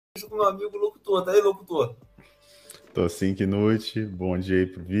Com meu amigo locutor, tá aí, locutor? Tô sim, Knut. Bom dia aí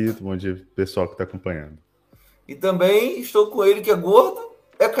pro Vitor, bom dia pro pessoal que tá acompanhando. E também estou com ele que é gordo,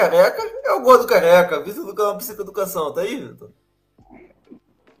 é careca, é o gordo careca, Vitor do canal Psicoeducação, tá aí, Vitor?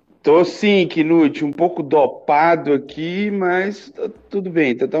 Tô sim, Knut, um pouco dopado aqui, mas tudo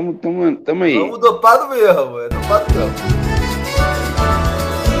bem, tamo Vamos aí. dopado mesmo, é dopado mesmo.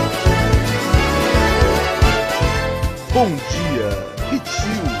 Bom dia,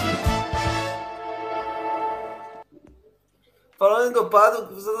 Pitiu. Falando em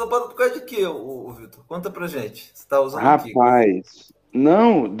dopado, você tá dopado por causa de quê, o Vitor? Conta pra gente. Você tá usando o quê? Rapaz,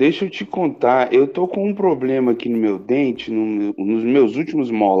 não, deixa eu te contar, eu tô com um problema aqui no meu dente, nos meus últimos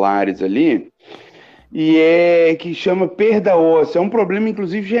molares ali, e é que chama perda óssea, é um problema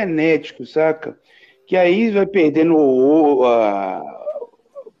inclusive genético, saca? Que aí vai perdendo a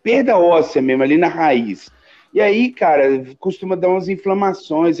perda óssea mesmo ali na raiz. E aí, cara, costuma dar umas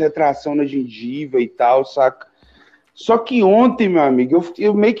inflamações, retração na gengiva e tal, saca? Só que ontem, meu amigo,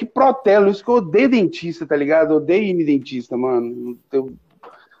 eu meio que protelo isso, que eu odeio dentista, tá ligado? Eu odeio ir em dentista, mano.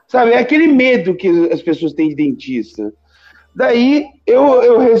 Sabe, é aquele medo que as pessoas têm de dentista. Daí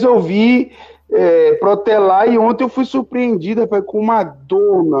eu resolvi protelar e ontem eu fui surpreendido, rapaz, com uma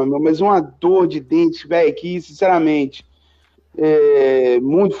dor, mano, mas uma dor de dente, velho, que sinceramente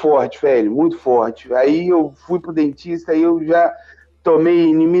muito forte, velho, muito forte. Aí eu fui pro dentista, aí eu já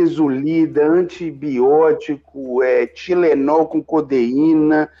tomei nimesulida, antibiótico, Tilenol com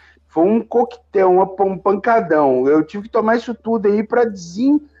codeína. Foi um coquetel, um pancadão. Eu tive que tomar isso tudo aí para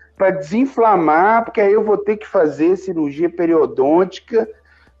desinflamar, porque aí eu vou ter que fazer cirurgia periodôntica,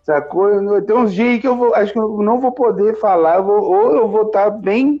 sacou? Tem uns dias aí que acho que eu não vou poder falar, ou eu vou estar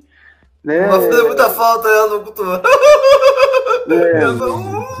bem, Não vai fazer né? muita falta, né, locutor? Eu É, sou...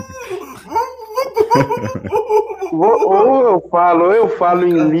 ou eu falo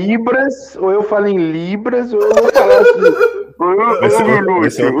em libras, ou eu falo em libras, ou eu vou falar assim, ô Vai ser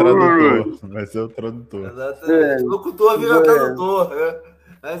Minute, o ô tradutor. Minute. Vai ser o tradutor. Exatamente. Locutor vira tradutor, né?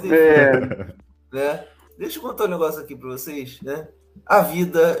 Mas enfim, É, né? Deixa eu contar um negócio aqui pra vocês, né? A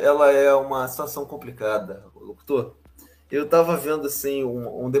vida, ela é uma situação complicada, locutor. Eu estava vendo assim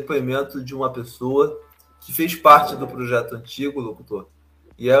um depoimento de uma pessoa que fez parte do projeto antigo, locutor,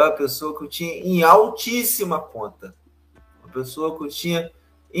 e era uma pessoa que eu tinha em altíssima conta. Uma pessoa que eu tinha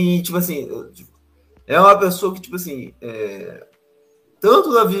em, tipo assim, é uma pessoa que, tipo assim,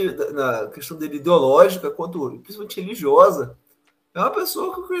 tanto na questão dele ideológica, quanto principalmente religiosa, é uma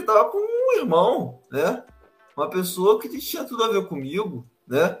pessoa que eu acreditava como um irmão, né? Uma pessoa que tinha tudo a ver comigo,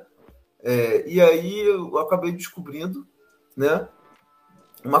 né? E aí eu acabei descobrindo, né,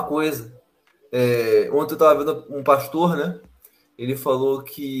 uma coisa. Ontem eu estava vendo um pastor, né? Ele falou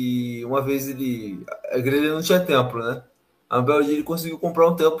que uma vez a igreja não tinha templo, né? A um belo dia ele conseguiu comprar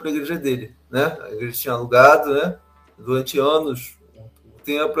um templo para a igreja dele, né? A igreja tinha alugado, né? Durante anos, um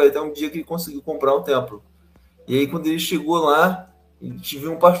templo, até um dia que ele conseguiu comprar um templo. E aí quando ele chegou lá, ele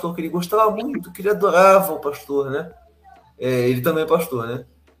viu um pastor que ele gostava muito, que ele adorava o pastor, né? Ele também é pastor, né?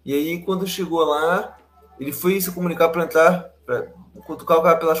 E aí quando chegou lá, ele foi se comunicar para entrar, para cutucar o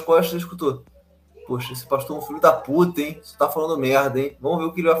cara pelas costas e escutou: poxa, esse pastor é um filho da puta, hein? Você tá falando merda, hein? Vamos ver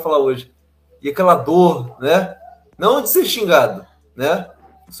o que ele vai falar hoje. E aquela dor, né? Não de ser xingado, né?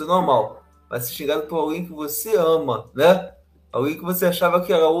 Isso é normal. Mas ser xingado por alguém que você ama, né? Alguém que você achava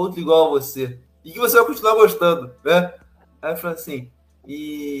que era outro igual a você. E que você vai continuar gostando, né? Aí eu falei assim.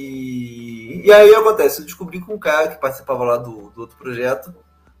 E aí acontece, eu descobri que um cara que participava lá do outro projeto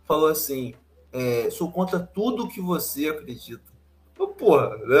falou assim: sou contra tudo que você acredita. Eu,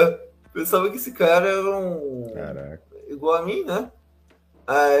 porra, né? Pensava que esse cara era Caraca. igual a mim, né?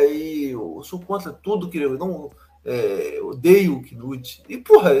 Aí eu sou contra tudo que ele não odeio o Knut. E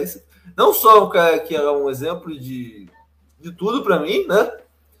porra, não só o cara que era um exemplo de tudo pra mim, né?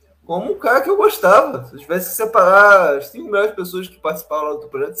 Como um cara que eu gostava. Se eu tivesse que separar as 5 melhores pessoas que participaram lá do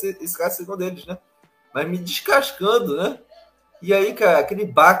projeto, esse cara seria um deles, né? Mas me descascando, né? E aí, cara, aquele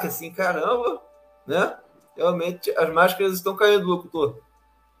baque assim, caramba, né? Realmente as máscaras estão caindo, locutor.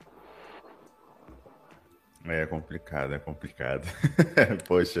 É complicado, é complicado.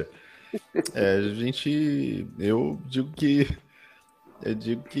 Poxa, a gente. Eu digo que,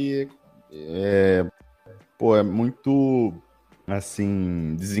 pô, é muito,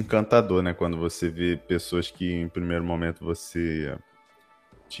 assim, desencantador, né? Quando você vê pessoas que em primeiro momento você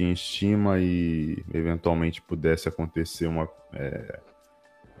tinha estima e eventualmente pudesse acontecer uma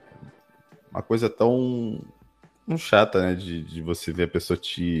coisa tão chata, né? De você ver a pessoa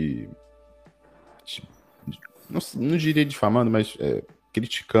não diria difamando, mas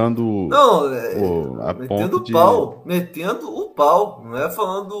criticando Não, a metendo ponto o de. pau, metendo o pau. Não é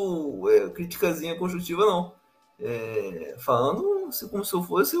falando criticazinha construtiva, não. Falando assim, como se eu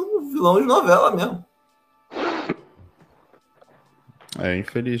fosse um vilão de novela mesmo.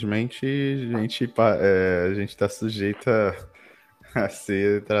 Infelizmente, a gente está sujeito a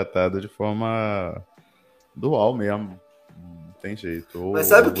ser tratado de forma dual mesmo. Não tem jeito. Mas Ou você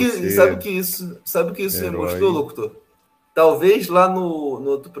sabe o que isso me mostrou, herói. locutor? Talvez lá no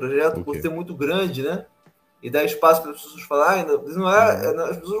outro projeto, O por quê? ser muito grande, né? E dar espaço para as pessoas falarem, as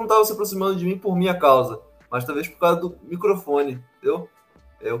pessoas não estavam se aproximando de mim por minha causa, mas talvez por causa do microfone, entendeu?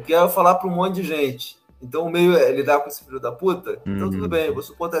 Eu quero falar para um monte de gente. Então o meio é lidar com esse filho da puta. Então tudo bem, vou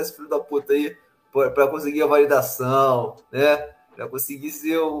suportar esse filho da puta aí para conseguir a validação, né? Para conseguir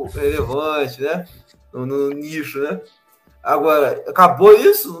ser o relevante, né? No nicho, né? Agora, acabou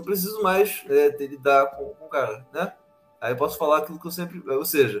isso, não preciso mais ter lidar com o cara, né? Aí eu posso falar aquilo que eu sempre... Ou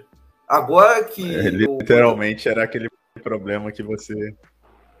seja, agora que Literalmente era aquele problema que você...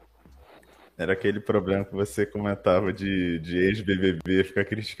 Era aquele problema que você comentava de ex-BBB ficar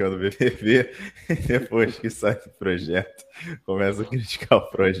criticando o BBB e depois que sai do projeto, começa a criticar o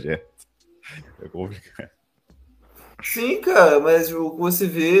projeto. É complicado. Sim, cara, mas o que você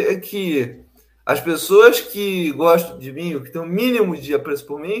vê é que as pessoas que gostam de mim, ou que têm o mínimo de apreço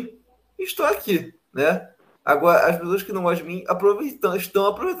por mim, estão aqui, né? Agora, as pessoas que não gostam de mim estão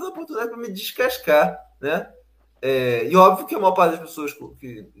aproveitando a oportunidade para me descascar, né? E óbvio que a maior parte das pessoas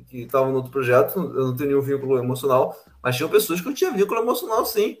que estavam no outro projeto, eu não tenho nenhum vínculo emocional, mas tinham pessoas que eu tinha vínculo emocional,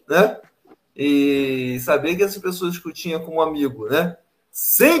 sim, né? E saber que essas pessoas que eu tinha como amigo, né?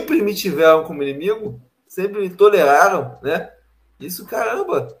 Sempre me tiveram como inimigo, sempre me toleraram, né? Isso,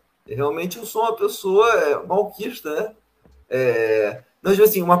 caramba, realmente eu sou uma pessoa malquista, né? Não, tipo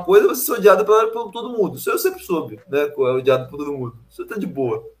assim, uma coisa é você ser odiado por todo mundo. Isso eu sempre soube, né? É odiado por todo mundo. Isso tá de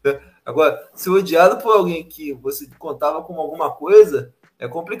boa, né? Agora, ser odiado por alguém que você contava como alguma coisa é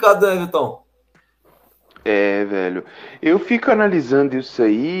complicado, né, Vitão? Velho. Eu fico analisando isso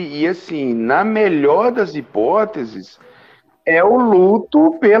aí e, assim, na melhor das hipóteses, é o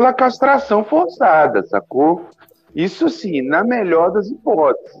luto pela castração forçada, sacou? Isso, assim, na melhor das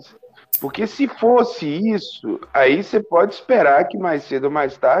hipóteses. Porque se fosse isso, aí você pode esperar que mais cedo ou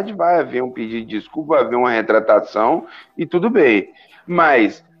mais tarde vai haver um pedido de desculpa, vai haver uma retratação e tudo bem.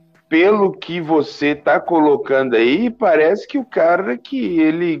 Mas, pelo que você está colocando aí, parece que o cara que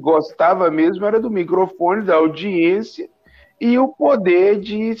ele gostava mesmo era do microfone, da audiência e o poder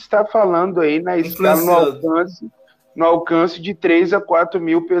de estar falando aí na escala, Influenciando. no alcance de 3 a 4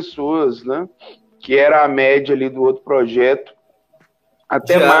 mil pessoas, né? Que era a média ali do outro projeto.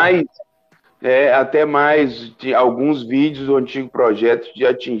 Até mais. Até mais de alguns vídeos do antigo projeto já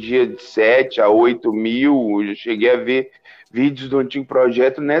atingia de 7 a 8 mil. Eu cheguei a ver vídeos do antigo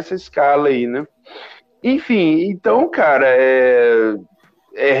projeto nessa escala aí, né? Enfim, então, cara, é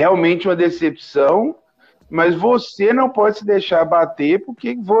realmente uma decepção, mas você não pode se deixar bater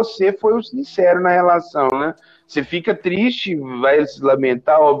porque você foi o sincero na relação, né? Você fica triste, vai se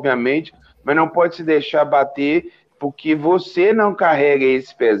lamentar, obviamente, mas não pode se deixar bater porque você não carrega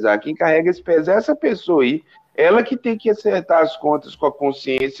esse pesar. Quem carrega esse pesar é essa pessoa aí. Ela que tem que acertar as contas com a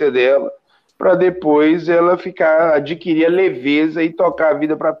consciência dela para depois ela adquirir a leveza e tocar a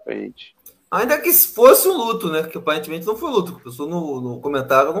vida para frente. Ainda que fosse um luto, né? Que aparentemente não foi luto. A pessoa no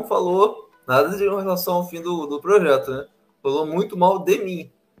comentário não falou nada de relação ao fim do projeto, né? Falou muito mal de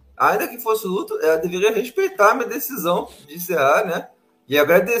mim. Ainda que fosse luto, ela deveria respeitar a minha decisão de encerrar, né? E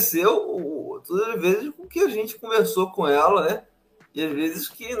agradecer todas as vezes com que a gente conversou com ela, né? E as vezes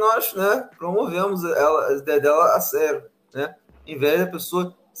que nós, né, promovemos a ideia dela a sério, né? Em vez da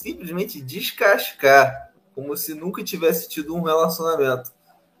pessoa simplesmente descascar, como se nunca tivesse tido um relacionamento.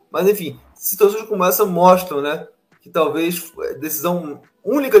 Mas, enfim, situações como essa mostram, né, que talvez a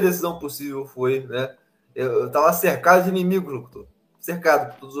única decisão possível foi, né, eu estava cercado de inimigos,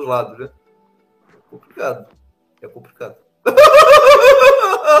 cercado por todos os lados, né? Complicado. É complicado.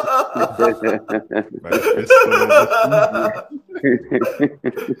 Várias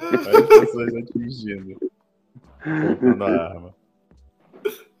pessoas atingindo. Colocando a arma.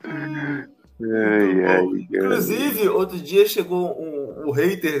 Inclusive, outro dia chegou um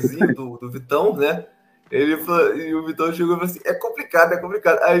haterzinho do Vitão, né? E o Vitão chegou e falou assim: é complicado, é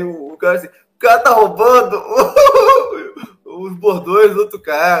complicado. Aí o cara assim: o cara tá roubando os bordões do outro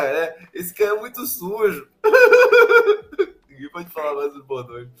cara, né? Esse cara é muito sujo. Ninguém pode falar mais dos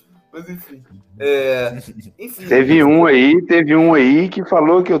bordões. Mas enfim. Enfim. Teve um aí que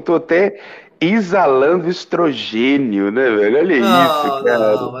falou que eu tô até exalando estrogênio, né, velho? Olha isso,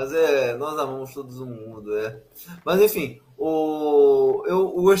 cara. Não, mas nós amamos todo mundo, Mas enfim,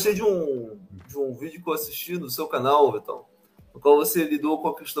 Eu gostei de um vídeo que eu assisti no seu canal, Vitão, no qual você lidou com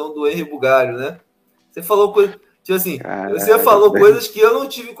a questão do Henry Bugalho, né? Você falou coisas, tipo assim, você falou coisas que eu não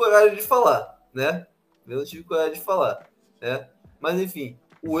tive coragem de falar, né? Eu não tive coragem de falar, né? Mas enfim,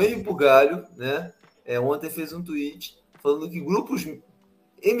 o Henry Bugalho, né? Ontem fez um tweet falando que grupos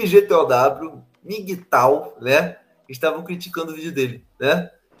MGTOW, MGTOW, né? Estavam criticando o vídeo dele,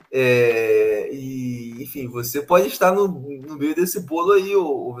 né? E, enfim, você pode estar no meio desse bolo aí,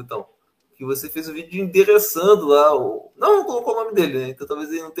 ô Vitão. Que você fez um vídeo endereçando lá. Não colocou o nome dele, né? Então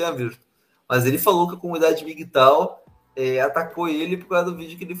talvez ele não tenha visto. Mas ele falou que a comunidade MGTOW atacou ele por causa do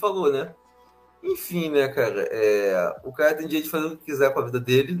vídeo que ele falou, né? Enfim, né, cara? O cara tem direito de fazer o que quiser com a vida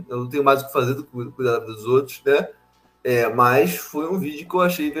dele. Eu não tenho mais o que fazer do que cuidar dos outros, né? Mas foi um vídeo que eu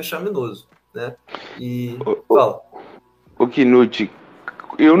achei vexaminoso, né? E fala. O Knut,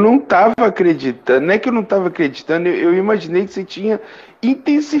 eu não estava acreditando, não é que eu não estava acreditando, eu imaginei que você tinha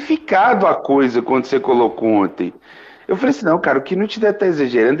intensificado a coisa quando você colocou ontem. Eu falei assim, não, cara, o Knut deve estar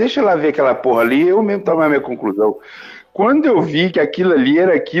exagerando, deixa eu lá ver aquela porra ali, eu mesmo tomar minha conclusão. Quando eu vi que aquilo ali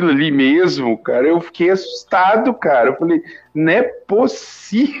era aquilo ali mesmo, cara, eu fiquei assustado, cara. Eu falei, não é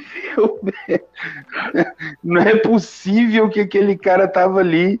possível, não é possível que aquele cara tava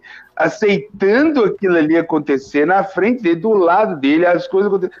ali aceitando aquilo ali acontecer na frente dele, do lado dele, as coisas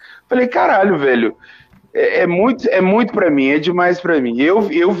acontecendo. Falei, caralho, velho, é muito pra mim, é demais pra mim.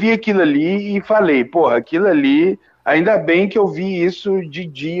 Eu vi aquilo ali e falei, porra, aquilo ali, ainda bem que eu vi isso de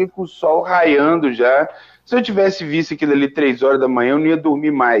dia com o sol raiando já. Se eu tivesse visto aquilo ali 3 horas da manhã, eu não ia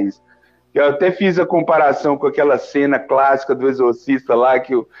dormir mais. Eu até fiz a comparação com aquela cena clássica do Exorcista lá,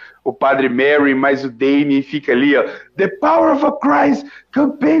 que o Padre Mary mais o Damien fica ali, ó, The Power of a Christ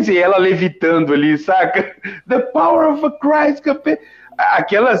Campaigns, e ela levitando ali, saca? The Power of a Christ Campaigns.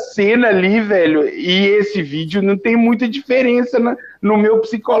 Aquela cena ali, velho, e esse vídeo não tem muita diferença no meu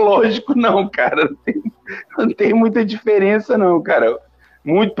psicológico, não, cara. Não tem muita diferença, não, cara.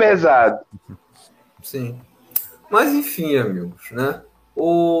 Muito pesado. Sim. Mas enfim, amigos, né?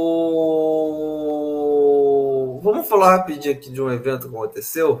 Vamos falar rapidinho aqui de um evento que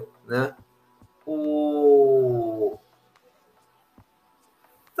aconteceu, né?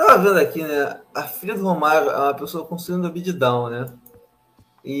 Tava vendo aqui, né? A filha do Romário é uma pessoa com síndrome de Down, né?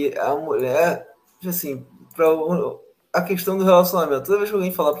 E a mulher, assim, a questão do relacionamento. Toda vez que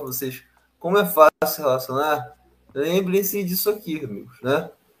alguém falar para vocês como é fácil se relacionar, lembrem-se disso aqui, amigos, né?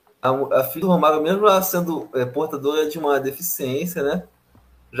 A filha do Romário, mesmo ela sendo portadora de uma deficiência, né?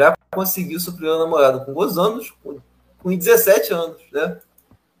 Já conseguiu seu primeiro namorado com 2 anos, com 17 anos, né?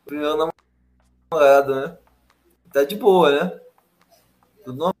 Primeiro namorado, né? Tá de boa, né?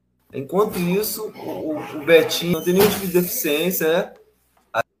 Tudo normal. Enquanto isso, o Betinho não tem nenhum tipo de deficiência, né?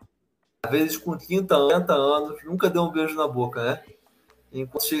 Às vezes com 30 anos, nunca deu um beijo na boca, né?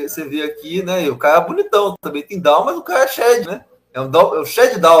 Enquanto você vê aqui, né? E o cara é bonitão, também tem Down, mas o cara é Shed, né? É o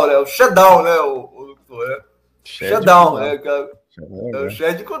Shed Down, né? O Shed Down, né? O Shed Down, né? É o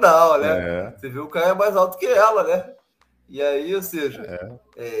Shed com Down, né? Você vê o cara é mais alto que ela, né? E aí, ou seja,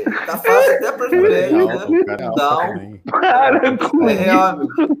 tá fácil até para as mulheres, né? Down. É real,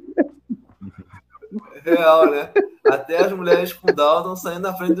 amigo. É real, né? Até as mulheres com Down estão saindo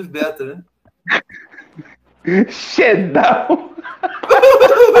na frente dos betas, né? Sheddown.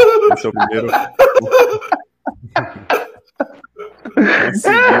 Esse é o primeiro.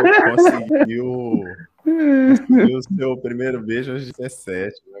 Conseguiu o seu primeiro beijo aos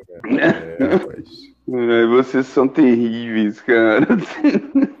 17, né, cara? Vocês são terríveis, cara.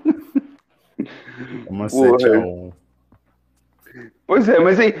 Uma 7-1. Pois é,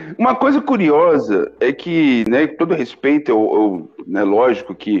 mas aí, uma coisa curiosa é que, né, com todo respeito, né,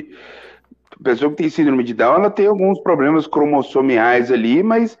 lógico que a pessoa que tem síndrome de Down, ela tem alguns problemas cromossomiais ali,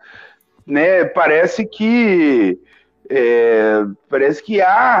 mas, né, parece que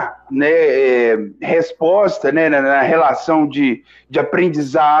há, né, resposta, né, na relação de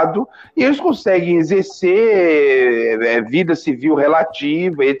aprendizado, e eles conseguem exercer vida civil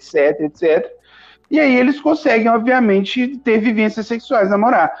relativa, etc, etc. E aí eles conseguem, obviamente, ter vivências sexuais,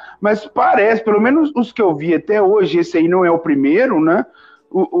 namorar. Mas parece, pelo menos os que eu vi até hoje, esse aí não é o primeiro, né?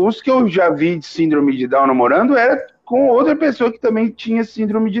 Os que eu já vi de síndrome de Down namorando era com outra pessoa que também tinha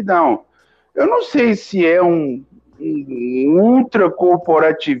síndrome de Down. Eu não sei se é um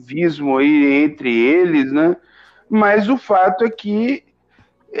ultracorporativismo aí entre eles, né? Mas o fato é que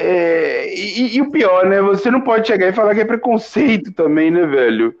e o pior, né? Você não pode chegar e falar que é preconceito também, né,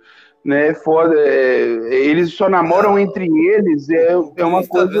 velho? Né? Foda, eles só namoram entre eles, é uma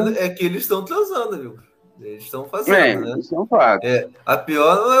coisa. Tá vendo? É que eles estão transando, viu? Eles estão fazendo, né? Isso é um fato. A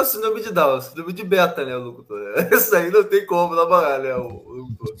pior não é o síndrome de Down, é o síndrome de beta, né, Locutor? Isso aí não tem como namorar, né, o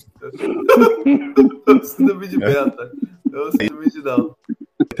Locutor? É o síndrome de beta, é o síndrome de Down.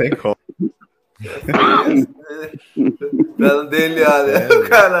 Tem como. Pra não deliar, né? O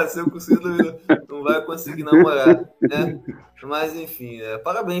cara nasceu com síndrome, não vai conseguir namorar, né? Mas, enfim,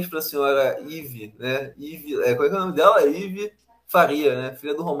 parabéns para a senhora Ive, né? Ive, qual é o nome dela? Ive Faria, né?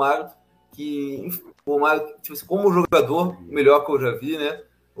 Filha do Romário, que o Romário, tipo assim, como jogador, melhor que eu já vi, né?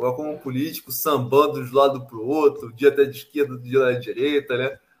 Agora como político, sambando de um lado para o outro, dia até de esquerda, dia da direita,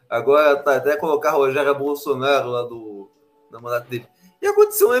 né? Agora tá até colocar Rogério Bolsonaro lá na mandato dele. E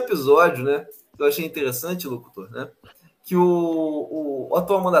aconteceu um episódio, né? Que eu achei interessante, Locutor, né? Que o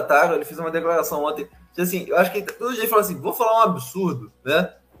atual mandatário, ele fez uma declaração ontem, que assim, eu acho que todo dia ele fala assim, vou falar um absurdo,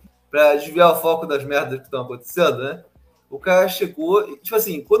 né? Pra desviar o foco das merdas que estão acontecendo, né? O cara chegou, e, tipo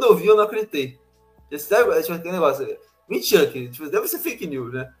assim, quando eu vi, eu não acreditei. Tipo, aquele negócio, mentira, que tipo, deve ser fake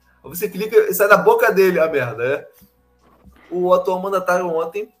news, né? Você clica e sai da boca dele a merda, né? O atual mandatário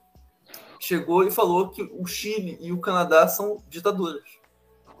ontem chegou e falou que o Chile e o Canadá são ditaduras,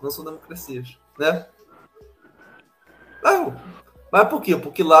 não são democracias, né? Mas por quê?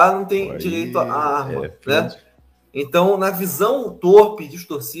 Porque lá não tem direito à arma, né? Então, na visão torpe e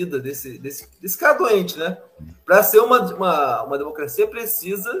distorcida desse cara doente, né? Para ser uma democracia,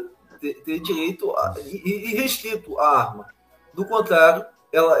 precisa ter direito e restrito à arma. Do contrário,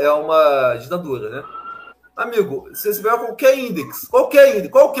 ela é uma ditadura, né? Amigo, se você pegar qualquer índice,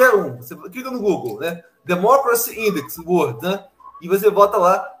 qualquer um, você clica no Google, né? Democracy Index World, né? E você bota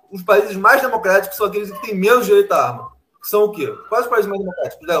lá os países mais democráticos são aqueles que têm menos direito à arma. São o quê? Quais os países mais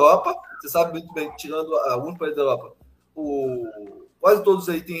democráticos? Da Europa, você sabe muito bem, tirando alguns países da Europa, quase todos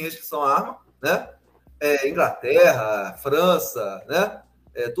aí têm restrição à arma, né? Inglaterra, França, né?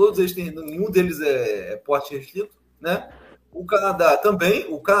 Todos eles têm, nenhum deles é porte restrito, né? O Canadá também,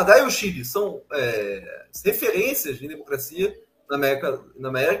 o Canadá e o Chile são referências em democracia na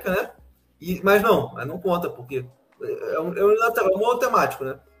América, né? Mas não conta, porque é um monotemático,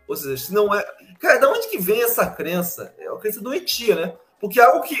 né? Ou seja, se não é... Cara, de onde que vem essa crença? É uma crença doentia, né? Porque é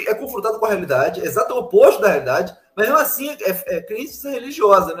algo que é confrontado com a realidade, é exato o oposto da realidade, mas mesmo assim é crença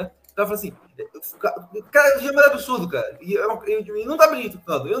religiosa, né? O cara fala assim, cara, é um absurdo, cara. E não tá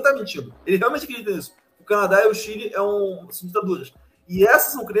brincando, ele não tá mentindo. Ele realmente acredita nisso. O Canadá e o Chile são ditaduras. E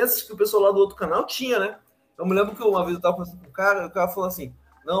essas são crenças que o pessoal lá do outro canal tinha, né? Eu me lembro que uma vez eu estava conversando com o cara falou assim,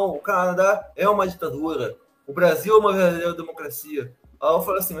 não, o Canadá é uma ditadura, o Brasil é uma verdadeira democracia. Aí eu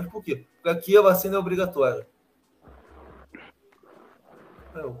falei assim, mas por quê? Porque aqui a vacina é obrigatória.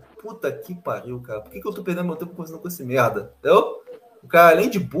 Puta que pariu, cara. Por que eu tô perdendo meu tempo conversando com esse merda? Entendeu? O cara, além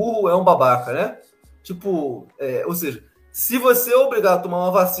de burro, é um babaca, né? Tipo, ou seja, se você é obrigado a tomar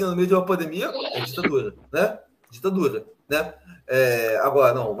uma vacina no meio de uma pandemia, é ditadura, né? Ditadura, né?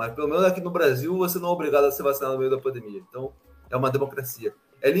 Agora, não, mas pelo menos aqui no Brasil você não é obrigado a se vacinar no meio da pandemia. Então, é uma democracia.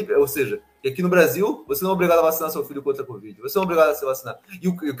 Ou seja, aqui no Brasil, você não é obrigado a vacinar seu filho contra a Covid. Você não é obrigado a se vacinar. E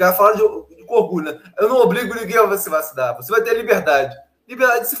o cara fala de orgulho, né? Eu não obrigo ninguém a se vacinar. Você vai ter liberdade.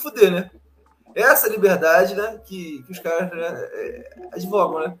 Liberdade de se fuder, né? Essa liberdade, né, que os caras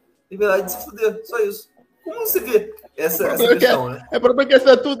advogam, né? Liberdade de se fuder, só isso. Como você vê essa questão, né? É problema que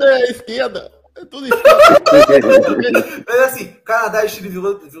essa tudo é esquerda. É tudo esquerda. Mas assim, Canadá e Chile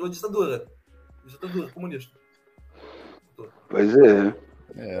virou ditadura. Ditadura comunista. Pois é.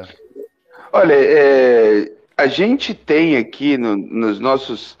 Olha, a gente tem aqui nas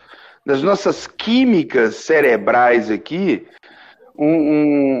nossas químicas cerebrais aqui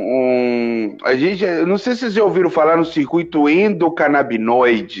eu não sei se vocês já ouviram falar no circuito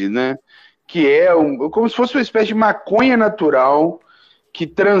endocannabinoide, né? Que é como se fosse uma espécie de maconha natural que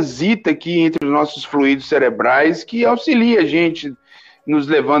transita aqui entre os nossos fluidos cerebrais, que auxilia a gente, nos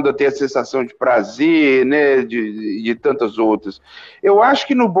levando a ter a sensação de prazer, né? De tantas outras. Eu acho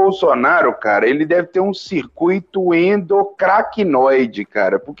que no Bolsonaro, cara, ele deve ter um circuito endocraquinoide,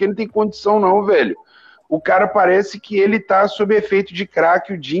 cara, porque não tem condição não, velho. O cara parece que ele tá sob efeito de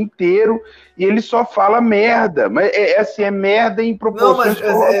crack o dia inteiro e ele só fala merda. Mas é merda em proporções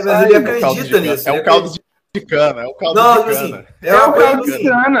colossais. Mas ele acredita nisso. É um caldo de cana. O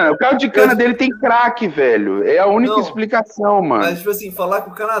caldo de cana dele tem crack, velho. É a única explicação, mano. Mas, tipo assim, falar que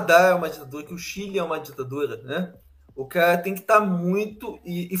o Canadá é uma ditadura, que o Chile é uma ditadura, né? O cara tem que estar muito...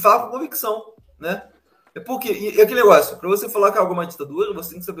 E falar com convicção, né? Porque, e aquele negócio, pra você falar que algo é uma ditadura,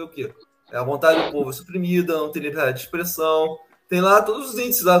 você tem que saber o quê? A vontade do povo é suprimida, não tem liberdade de expressão. Tem lá todos os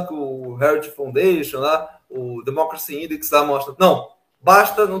índices lá que o Heritage Foundation, lá, o Democracy Index lá mostra. Não,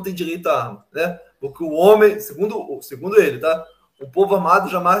 basta não ter direito à arma, né? Porque o homem, segundo ele, tá? O povo armado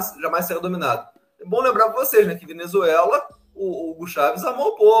jamais será dominado. é bom lembrar para vocês, né, que Venezuela, o Hugo Chávez amou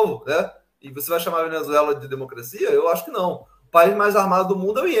o povo, né? E você vai chamar a Venezuela de democracia? Eu acho que não. O país mais armado do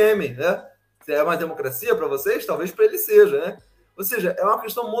mundo é o Iêmen, né? Se é uma democracia para vocês, talvez para ele seja, né? Ou seja, é uma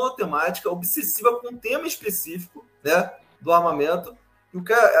questão monotemática, obsessiva, com um tema específico, né, do armamento.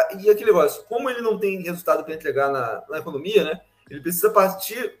 E aquele negócio, como ele não tem resultado para entregar na economia, né, ele precisa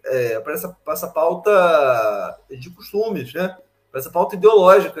partir para essa pauta de costumes, né, para essa pauta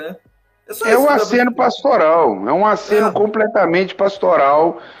ideológica. Né? É um aceno pastoral, é um aceno completamente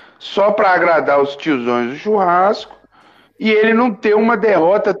pastoral, só para agradar os tiozões do churrasco, e ele não ter uma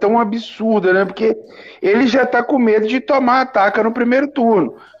derrota tão absurda, né? Porque ele já está com medo de tomar ataque no primeiro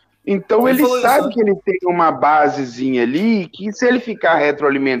turno. Então ele sabe que ele tem uma basezinha ali, que se ele ficar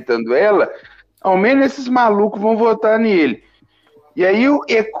retroalimentando ela, ao menos esses malucos vão votar nele. E aí,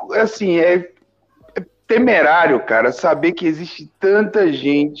 assim, é temerário, cara, saber que existe tanta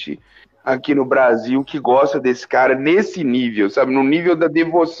gente aqui no Brasil que gosta desse cara nesse nível, sabe? No nível da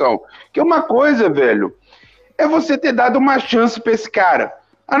devoção. Que uma coisa, velho, é você ter dado uma chance pra esse cara.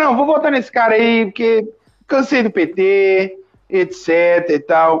 Ah, não, vou votar nesse cara aí, porque cansei do PT, etc e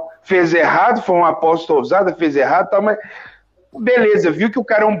tal. Fez errado, foi uma aposta ousada, fez errado e tal, mas beleza, viu que o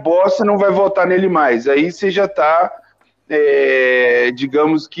cara é um bosta, não vai votar nele mais. Aí você já tá,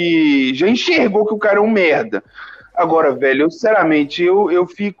 digamos que, já enxergou que o cara é um merda. Agora, velho, eu sinceramente, eu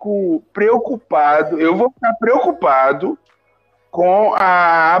fico preocupado, eu vou ficar preocupado com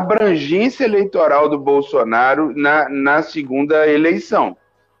a abrangência eleitoral do Bolsonaro na segunda eleição,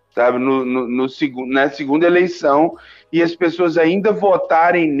 sabe? Na segunda eleição, e as pessoas ainda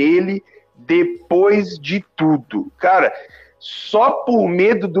votarem nele depois de tudo. Cara, só por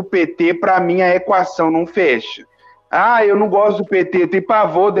medo do PT, para mim, a equação não fecha. Ah, eu não gosto do PT, tem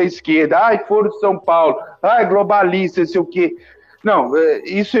pavor da esquerda. Ai, foro de São Paulo. Ai, globalista, sei o quê. Não,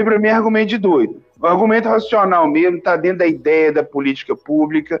 isso aí para mim é argumento de doido. O argumento racional mesmo está dentro da ideia da política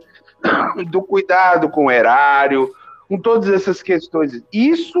pública, do cuidado com o erário, com todas essas questões.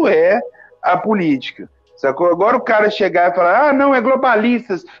 Isso é a política, sacou? Agora o cara chegar e falar, ah, não, é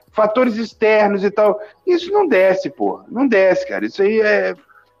globalistas, fatores externos e tal. Isso não desce, porra. Não desce, cara. Isso aí é...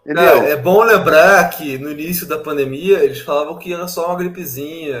 É bom lembrar que no início da pandemia eles falavam que era só uma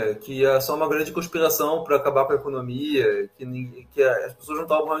gripezinha, que era só uma grande conspiração para acabar com a economia, que as pessoas não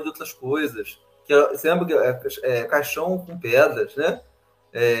estavam falando de outras coisas. Você lembra que é caixão com pedras, né?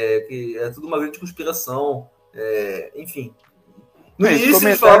 Que é tudo uma grande conspiração. Enfim. No início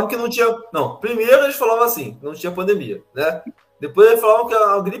eles falavam que não tinha... Não, primeiro eles falavam assim, não tinha pandemia, né? Depois eles falavam que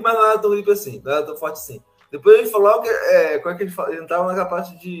a gripe, mas não era tão gripe assim, não era tão forte assim. Depois eles falavam que, como é que eles entravam naquela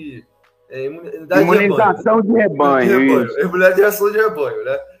parte de imunização de rebanho. Imunização de rebanho,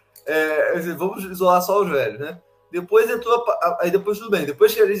 né? Vamos isolar só os velhos, né? Depois entrou, aí depois tudo bem.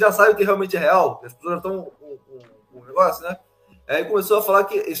 Depois que eles já sabem que realmente é real, as pessoas já estão com o negócio, né? Aí começou a falar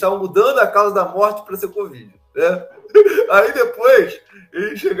que eles estavam mudando a causa da morte para ser Covid, né? Aí depois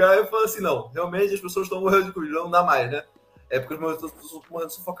eles chegaram e falaram assim, não, realmente as pessoas estão morrendo de Covid, não dá mais, né? Porque as pessoas estão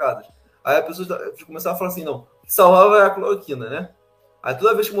morrendo sufocadas. Aí as pessoas começaram a falar assim, não, o que salvava é a cloroquina, né? Aí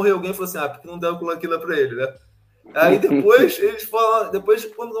toda vez que morreu alguém, falou assim, porque não deu cloroquina para ele, né? Aí depois eles falaram,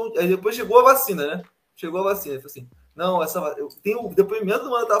 depois chegou a vacina, né? Chegou a vacina, ele falou assim, não, eu tenho o depoimento do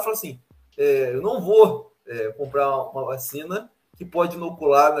mandatário, falou assim, eu não vou comprar uma vacina que pode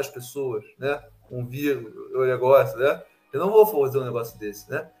inocular nas pessoas, né? Um vírus, o negócio, né? Eu não vou fazer um negócio desse,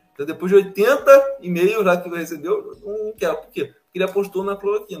 né? Então depois de 80 e-mails lá que ele recebeu, não quero. Por quê? Porque ele apostou na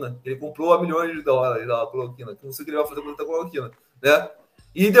cloroquina. Ele comprou a milhões de dólares da cloroquina. Que não sei o que ele vai fazer com a cloroquina, né?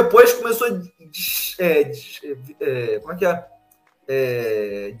 E depois começou a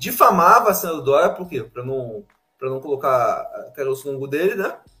difamar a vacina do Dória, por quê? Para não colocar caroço no umbigo dele,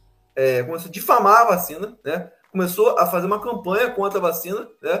 né? Começou a difamar a vacina, né? Começou a fazer uma campanha contra a vacina,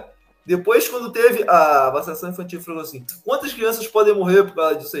 né? Depois, quando teve a vacinação infantil, falou assim, quantas crianças podem morrer por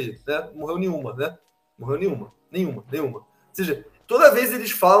causa disso aí? Né? Morreu nenhuma, né? Morreu nenhuma. Ou seja, toda vez eles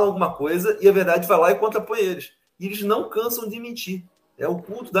falam alguma coisa e a verdade vai lá e contrapõe eles. E eles não cansam de mentir. É o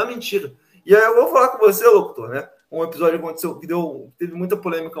culto da mentira. E aí eu vou falar com você, locutor, né? Um episódio que aconteceu, que teve muita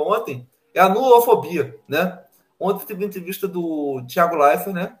polêmica ontem, é a nulofobia, né? Ontem teve uma entrevista do Thiago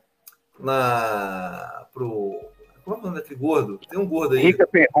Leifert, né? Como é o nome daquele gordo? Tem um gordo aí. Rica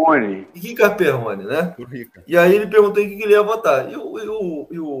Perrone, né? E aí ele perguntou em que ele ia votar. E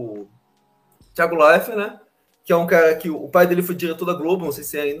o Thiago Leifert, né? Que é um cara que o pai dele foi diretor da Globo, não sei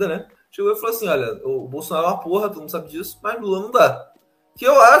se é ainda, né? Chegou e falou assim, olha, o Bolsonaro é uma porra, todo mundo sabe disso, mas Lula não dá. Que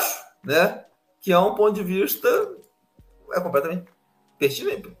eu acho, né? Que é um ponto de vista completamente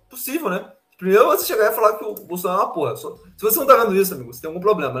pertinente, possível, né? Primeiro você chegar e falar que o Bolsonaro é uma porra. Se você não tá vendo isso, amigo, você tem algum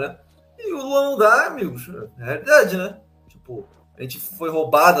problema, né? E o Lula não dá, amigos. É realidade, né? Tipo, a gente foi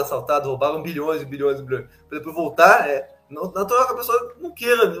roubado, assaltado, roubaram bilhões e bilhões e bilhões. Para depois voltar, natural que a pessoa não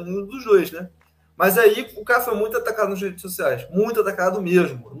queira nenhum dos dois, né? Mas aí o cara foi muito atacado nas redes sociais. Muito atacado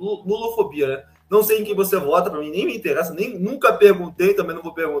mesmo. Nulofobia, né? Não sei em quem você vota, para mim nem me interessa, nunca perguntei, também não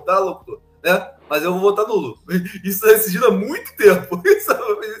vou perguntar, locutor, né? Mas eu vou votar no Lula. Isso é decidido há muito tempo. Isso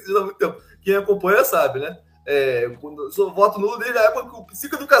é decidido há muito tempo. Quem acompanha sabe, né? Quando eu voto nulo desde a época que o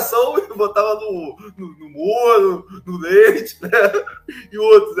psicoeducação eu votava no Moro, no Leite, né? E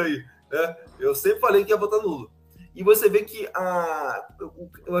outros aí, né? Eu sempre falei que ia votar nulo. E você vê que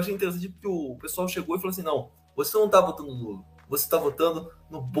eu achei interessante que o pessoal chegou e falou assim, não, você não está votando no Lula, você está votando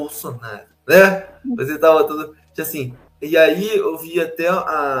no Bolsonaro, né? Você está votando, assim, e aí eu vi até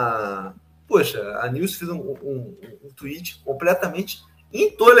poxa, a Nilce fez um tweet completamente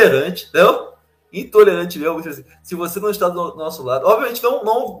intolerante, não? Intolerante mesmo, assim, se você não está do nosso lado, obviamente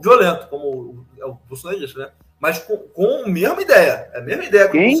não violento, como é o bolsonarista, né? Mas com a mesma ideia. É a mesma ideia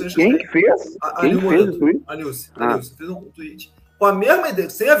que quem que fez? Quem fez o tweet? A Nilce fez um tweet com a mesma ideia,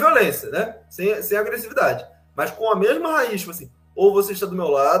 sem a violência, né? Sem a agressividade. Mas com a mesma raiz, tipo assim, ou você está do meu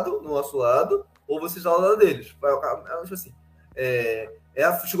lado, do nosso lado, ou você está ao lado deles. Tipo assim,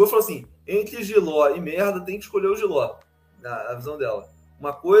 chegou e falou assim, entre Giló e merda, tem que escolher o Giló, na visão dela.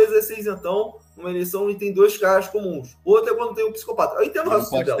 Uma coisa é ser isentão numa eleição e tem dois caras comuns. Outra é quando tem um psicopata. Eu entendo o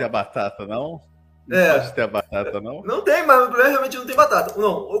raciocínio dela. Não pode ter a batata, não? Não pode ter a batata, não? Não tem, mas o problema realmente não tem batata.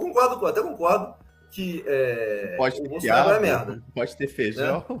 Não, eu até concordo que pode o Bolsonaro quiabo, é merda. Pode ter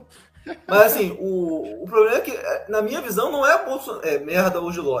feijão. Né? Mas assim, o problema é que, na minha visão, não é merda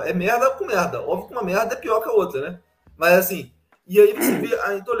ou Giló. É merda com merda. Óbvio que uma merda é pior que a outra, né? Mas assim, e aí você vê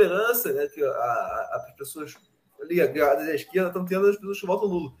a intolerância, né, que as pessoas ligadas à esquerda estão tendo, as pessoas que votam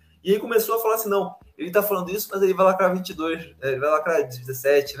Lula. E aí começou a falar assim, não, ele tá falando isso, mas ele vai lacrar 22, ele vai lacrar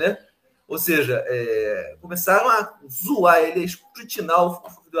 17, né? Ou seja, começaram a zoar ele, a escrutinar o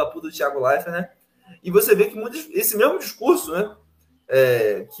filho da puta do Thiago Leifert, né? E você vê que esse mesmo discurso, né?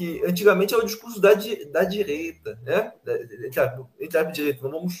 Que antigamente era o discurso da direita, né? Entre a direita,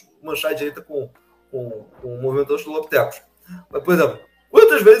 não vamos manchar a direita com o movimento australopitecos. Mas, por exemplo,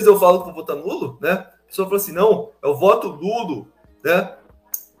 quantas vezes eu falo que vou votar nulo, né? A pessoa fala assim, não, eu voto nulo, né?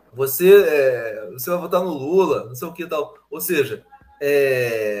 Você vai votar no Lula, não sei o que e tal. Ou seja,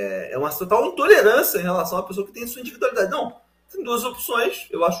 é uma total intolerância em relação à pessoa que tem sua individualidade. Não, tem duas opções,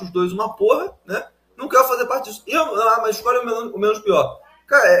 eu acho os dois uma porra, né? Não quero fazer parte disso. Mas escolhe o menos pior.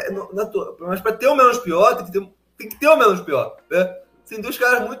 Cara, mas para ter o menos pior, tem que ter o menos pior, né? Tem dois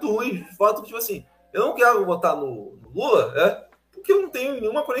caras muito ruins, fato tipo assim, eu não quero votar no Lula, porque eu não tenho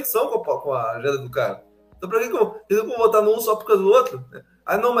nenhuma conexão com a agenda do cara. Então, pra que eu vou votar no um só por causa do outro?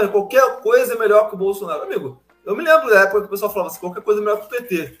 Ah, não, mas qualquer coisa é melhor que o Bolsonaro. Amigo, eu me lembro da época que o pessoal falava assim, qualquer coisa é melhor que o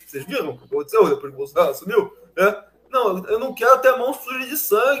PT. Vocês viram o que aconteceu depois que o Bolsonaro assumiu? Não, eu não quero ter mão suja de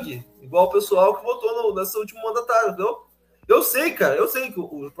sangue, igual o pessoal que votou nesse último mandatário, entendeu? Eu sei, cara, que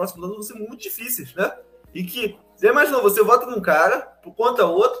os próximos anos vão ser muito difíceis, né? E que, você imaginou, você vota num cara, por conta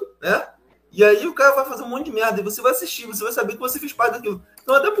outro, né? E aí o cara vai fazer um monte de merda, e você vai assistir, você vai saber que você fez parte daquilo.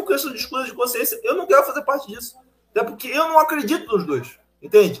 Então, até por questão de discurso de consciência, eu não quero fazer parte disso. Até porque eu não acredito nos dois,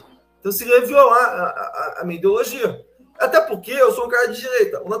 entende? Então, seria violar a minha ideologia. Até porque eu sou um cara de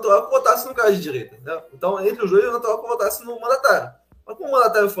direita. O natural é que eu votasse num cara de direita, né? Então, entre os dois, o natural é que eu votasse no mandatário. Mas como o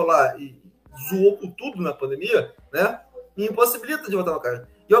mandatário foi lá e zoou com tudo na pandemia, né? Me impossibilita de votar no cara.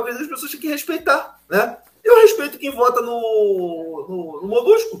 E eu acredito que as pessoas têm que respeitar, né? Eu respeito quem vota no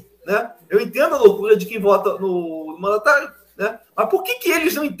Molusco, né? Eu entendo a loucura de quem vota no mandatário, né? Mas por que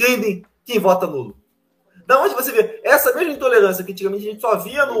eles não entendem quem vota nulo? Da onde você vê essa mesma intolerância que antigamente a gente só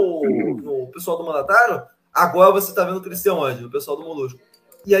via no pessoal do mandatário, agora você está vendo crescer onde? No pessoal do Molusco.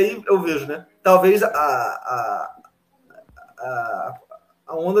 E aí eu vejo, né? Talvez a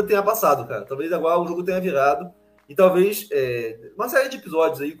onda tenha passado, cara. Talvez agora o jogo tenha virado. E talvez uma série de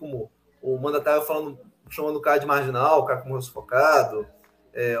episódios aí, como o mandatário chamando o cara de marginal, o cara como sufocado,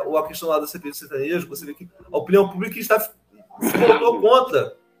 ou a questão lá da CPI do sertanejo, você vê que a opinião pública se colocou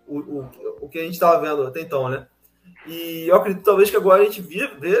contra o que a gente estava vendo até então, né? E eu acredito talvez que agora a gente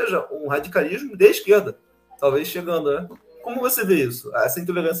veja um radicalismo da esquerda, talvez chegando, né? Como você vê isso? Essa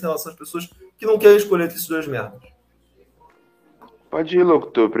intolerância em relação às pessoas que não querem escolher entre esses dois merdas. Pode ir,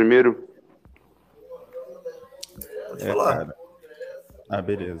 locutor, primeiro. Pode falar. Cara.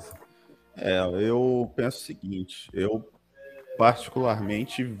 Beleza. Eu penso o seguinte, eu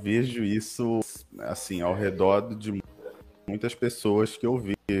particularmente vejo isso, assim, ao redor de muitas pessoas que eu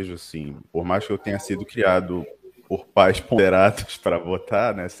vejo, assim, por mais que eu tenha sido criado por pais ponderados para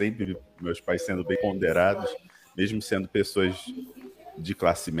votar, né, sempre meus pais sendo bem ponderados, mesmo sendo pessoas de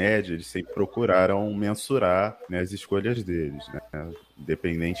classe média, eles sempre procuraram mensurar, né, as escolhas deles, né,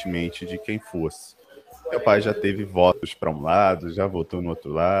 independentemente de quem fosse. Meu pai já teve votos para um lado, já votou no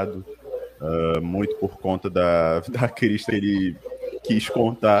outro lado, muito por conta da crista que ele quis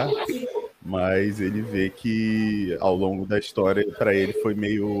contar, mas ele vê que ao longo da história para ele foi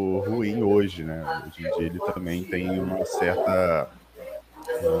meio ruim hoje, né? Hoje em dia ele também tem uma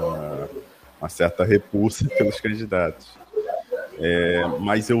certa repulsa pelos candidatos.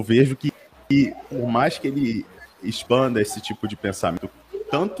 Mas eu vejo que por mais que ele expanda esse tipo de pensamento,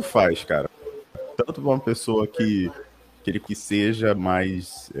 tanto faz, cara. Tanto para uma pessoa que ele que seja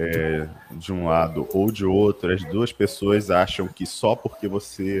mais de um lado ou de outro, as duas pessoas acham que só porque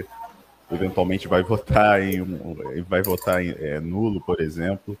você eventualmente vai votar em nulo, por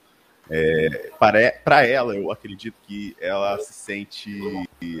exemplo, para ela, eu acredito que ela se sente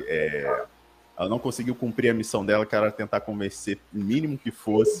ela não conseguiu cumprir a missão dela, que era tentar convencer o mínimo que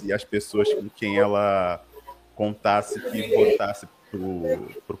fosse as pessoas com quem ela contasse que votasse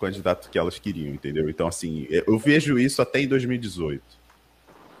pro candidato que elas queriam, entendeu? Então, assim, eu vejo isso até em 2018.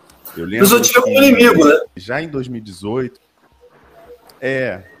 Eu lembro que como inimigo, né? já em 2018,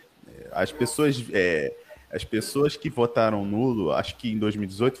 as pessoas que votaram nulo, acho que em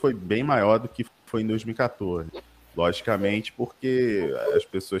 2018 foi bem maior do que foi em 2014. Logicamente, porque as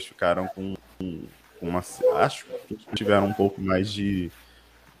pessoas ficaram com acho que tiveram um pouco mais de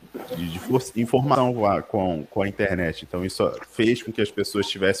informação com a internet. Então, isso fez com que as pessoas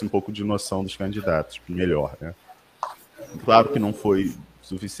tivessem um pouco de noção dos candidatos, melhor, né? Claro que não foi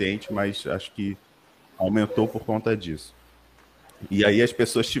suficiente, mas acho que aumentou por conta disso. E aí as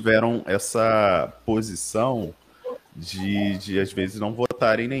pessoas tiveram essa posição de às vezes, não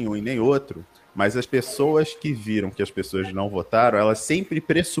votarem nenhum e nem outro, mas as pessoas que viram que as pessoas não votaram, elas sempre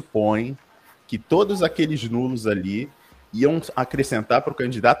pressupõem que todos aqueles nulos ali iam acrescentar para o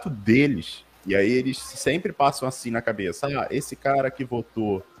candidato deles. E aí eles sempre passam assim na cabeça: esse cara que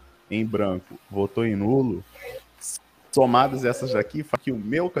votou em branco, votou em nulo, somadas essas daqui, faz que o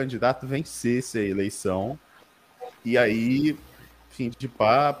meu candidato vencesse a eleição. E aí, fim de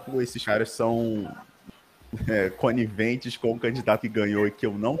papo, esses caras são coniventes com o candidato que ganhou e que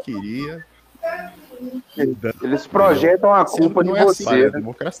eu não queria. Eles projetam a culpa em você. Assim, né?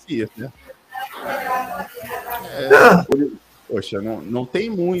 Democracia, né? Poxa, não tem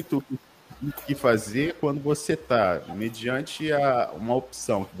muito o que fazer quando você está mediante uma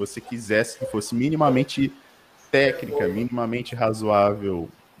opção que você quisesse que fosse minimamente técnica, minimamente razoável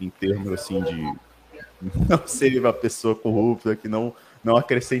em termos assim de não ser uma pessoa corrupta, que não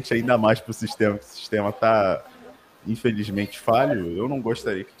acrescente ainda mais para o sistema, que o sistema está infelizmente falho. Eu não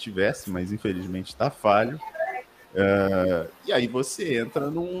gostaria que tivesse, mas infelizmente está falho. E aí você entra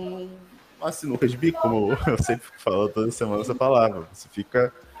uma sinuca de bico, como eu sempre falo toda semana essa palavra. Você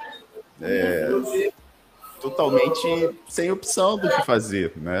fica totalmente sem opção do que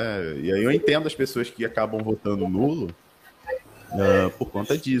fazer, né? E aí eu entendo as pessoas que acabam votando nulo por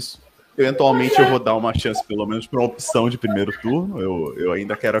conta disso. Eventualmente eu vou dar uma chance, pelo menos, para uma opção de primeiro turno. Eu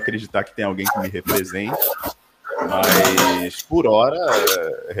ainda quero acreditar que tem alguém que me represente, mas por hora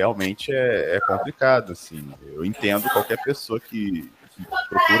realmente é complicado, assim. Eu entendo qualquer pessoa que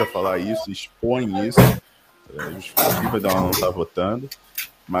procura falar isso, expõe isso, justificativa de ela não estar votando,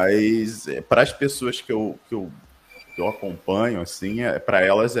 mas para as pessoas que eu acompanho, assim, para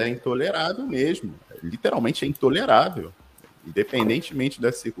elas é intolerável mesmo. Literalmente é intolerável. Independentemente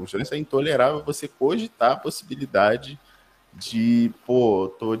da circunstância, é intolerável você cogitar a possibilidade de,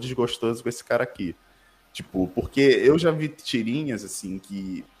 tô desgostoso com esse cara aqui. Tipo, porque eu já vi tirinhas, assim,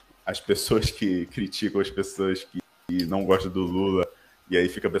 que as pessoas que criticam as pessoas que não gostam do Lula, e aí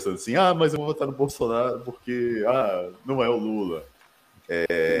fica pensando assim, mas eu vou votar no Bolsonaro porque, não é o Lula.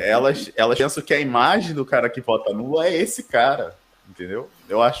 Elas pensam que a imagem do cara que vota no Lula é esse cara, entendeu?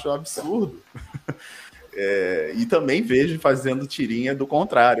 Eu acho um absurdo. E também vejo fazendo tirinha do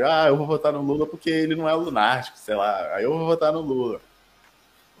contrário. Eu vou votar no Lula porque ele não é lunático, sei lá. Aí eu vou votar no Lula.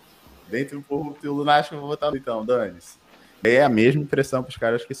 Dentro do povo do lunático, eu vou votar no Lula. Então, dane-se. É a mesma impressão para os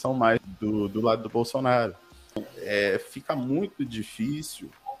caras que são mais do lado do Bolsonaro. Fica muito difícil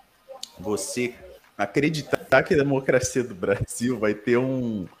você acreditar que a democracia do Brasil vai ter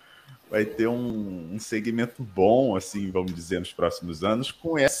um segmento bom, assim, vamos dizer, nos próximos anos,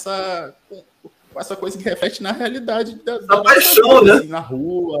 com essa coisa que reflete na realidade da paixão, vida, né? Assim, na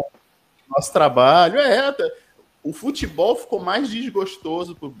rua, nosso trabalho. O futebol ficou mais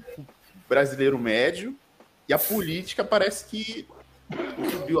desgostoso pro brasileiro médio e a política parece que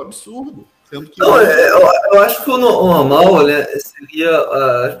subiu absurdo. Sendo que eu acho que o normal, né, seria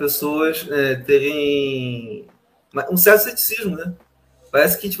as pessoas terem um certo ceticismo, né?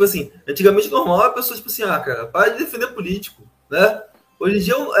 Parece que, tipo assim, antigamente normal a pessoa, tipo assim, cara, para de defender político, né? Hoje em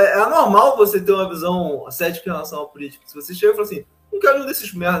dia é anormal você ter uma visão cética em relação ao político. Se você chega e fala assim, não quero nenhum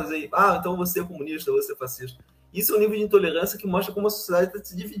desses merdas aí, então você é comunista, você é fascista. Isso é um nível de intolerância que mostra como a sociedade está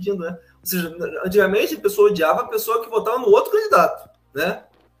se dividindo, né? Ou seja, antigamente a pessoa odiava a pessoa que votava no outro candidato, né?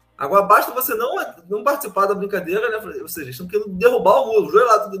 Agora basta você não participar da brincadeira, né? Ou seja, eles estão querendo derrubar o muro, os dois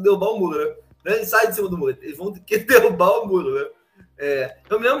lados querendo derrubar o muro, né? E sai de cima do muro. Eles vão querer derrubar o muro, né?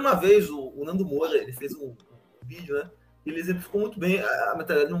 Eu me lembro uma vez, o Nando Moura, ele fez um vídeo, né? Ele exemplificou muito bem a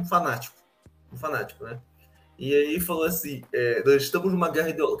mentalidade de um fanático, né? E aí falou assim, nós estamos numa guerra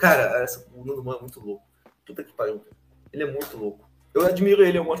ideológica. Cara, o Nando Moura é muito louco. Puta que pariu, cara. Ele é muito louco. Eu admiro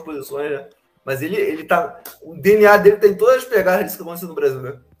ele em algumas posições, né? Mas ele tá... O DNA dele tem todas as pegadas disso que aconteceu no Brasil,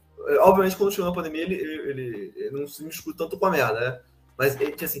 né? Obviamente, quando chegou na pandemia, ele não se miscou tanto com a merda, né? Mas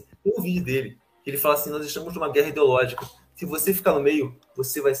ele tinha assim, tem um vídeo dele que ele fala assim, nós estamos numa guerra ideológica. Se você ficar no meio,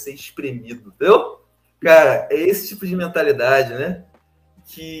 você vai ser espremido, entendeu? Cara, é esse tipo de mentalidade, né?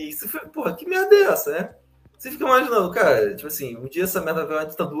 Que você fica, porra, que merda é essa, né? Você fica imaginando, cara, tipo assim, um dia essa merda vai uma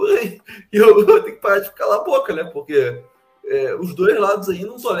ditadura e eu vou ter que parar de calar a boca, né? Porque os dois lados aí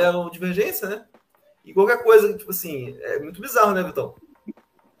não toleram divergência, né? E qualquer coisa, tipo assim, é muito bizarro, né, Vitão?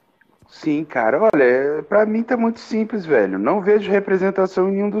 Sim, cara, olha, pra mim tá muito simples, velho. Não vejo representação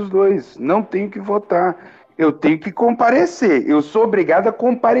em nenhum dos dois. Não tenho que votar. Eu tenho que comparecer. Eu sou obrigado a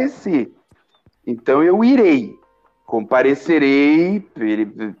comparecer. Então eu irei. Comparecerei,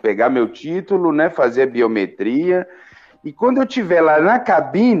 pegar meu título, né? Fazer a biometria. E quando eu estiver lá na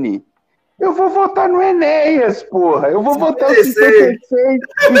cabine, eu vou votar no Enéas, porra. Eu vou votar o 56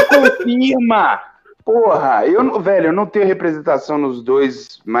 e confirma. Porra, eu não tenho representação nos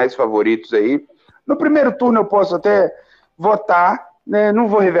dois mais favoritos aí. No primeiro turno eu posso até votar, né? Não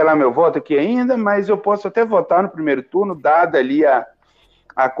vou revelar meu voto aqui ainda, mas eu posso até votar no primeiro turno, dada ali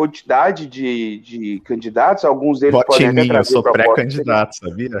a quantidade de candidatos. Alguns deles Vote podem em até mim, eu trazer sou propostas. pré-candidato,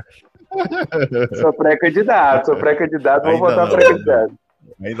 sabia? Sou pré-candidato, vou votar pré-candidato.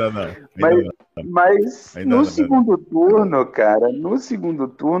 Ainda não. Mas no segundo turno, cara,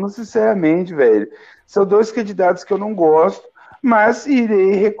 sinceramente, velho, são dois candidatos que eu não gosto, mas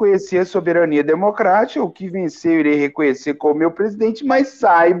irei reconhecer a soberania democrática, o que vencer eu irei reconhecer como meu presidente, mas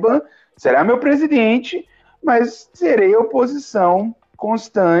saiba, será meu presidente, mas serei oposição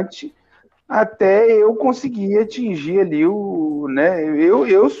constante até eu conseguir atingir ali né,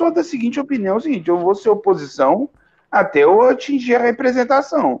 eu sou da seguinte opinião, eu vou ser oposição até eu atingir a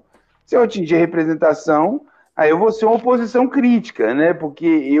representação. Se eu atingir a representação, aí eu vou ser uma oposição crítica, né?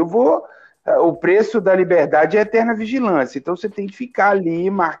 Porque o preço da liberdade é eterna vigilância. Então você tem que ficar ali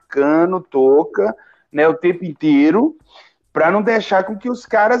marcando toca, né, o tempo inteiro, para não deixar com que os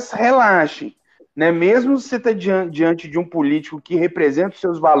caras relaxem. Né? Mesmo se você está diante de um político que representa os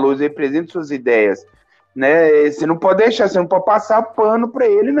seus valores, representa suas ideias, né? Você não pode deixar, você não pode passar pano para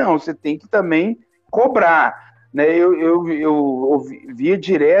ele, não. Você tem que também cobrar. Né, eu via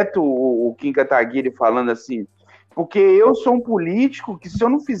direto o Kim Kataguiri falando assim, porque eu sou um político que se eu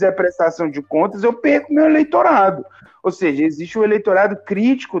não fizer prestação de contas, eu perco meu eleitorado. Ou seja, existe um eleitorado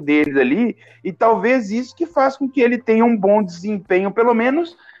crítico deles ali, e talvez isso que faz com que ele tenha um bom desempenho, pelo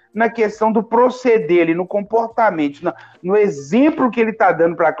menos na questão do proceder, ali, no comportamento, no exemplo que ele está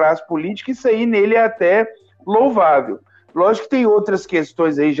dando para a classe política, isso aí nele é até louvável. Lógico que tem outras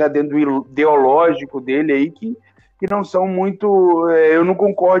questões aí já dentro do ideológico dele aí que não são muito, eu não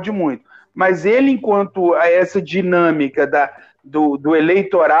concordo muito. Mas ele, enquanto essa dinâmica do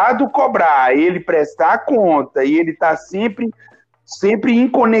eleitorado cobrar, ele prestar conta e ele tá sempre em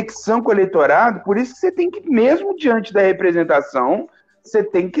conexão com o eleitorado, por isso que você tem que, mesmo diante da representação, você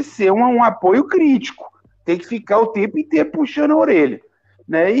tem que ser um apoio crítico, tem que ficar o tempo inteiro puxando a orelha.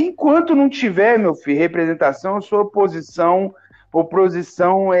 Né? E enquanto não tiver, meu filho, representação, eu sou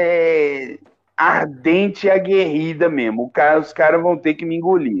oposição ardente e aguerrida mesmo. Os caras vão ter que me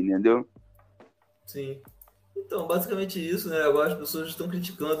engolir, entendeu? Sim. Então, basicamente isso, né? Agora as pessoas estão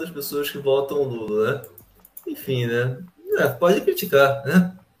criticando as pessoas que votam nulo, né? Enfim, né? Pode criticar,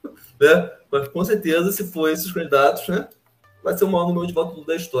 né? Mas com certeza, se for esses candidatos, né? Vai ser o maior número de votos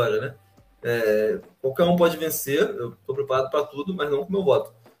da história, né? Qualquer um pode vencer, eu estou preparado para tudo, mas não com o meu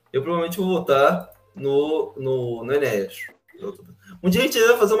voto. Eu provavelmente vou votar no Enéas. Um dia a gente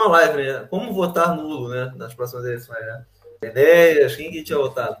vai fazer uma live, né? Como votar nulo, né? Nas próximas eleições, né? Enéas, quem que a gente vai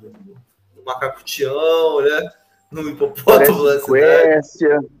votar? No macaco Tião, né? No hipopótamo da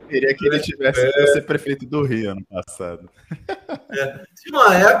cidade. Queria que ele tivesse ser prefeito do Rio ano passado. Tinha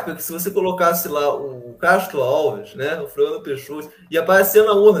uma época que se você colocasse lá o Castro Alves, né? O Fernando Peixoto, ia aparecer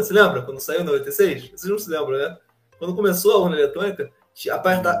na urna, você lembra? Quando saiu em 96? Vocês não se lembram, né? Quando começou a urna eletrônica,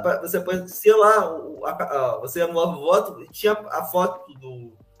 Você aparecia lá, você anulava o voto, e tinha a foto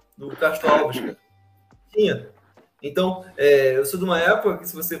do Castro Alves, cara. Tinha. Então, eu sou de uma época que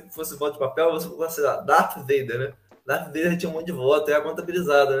se você fosse voto de papel, você colocasse, sei lá, Darth Vader, né? Darth Vader tinha um monte de voto, era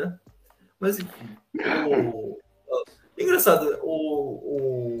contabilizada, né? Mas, enfim, engraçado,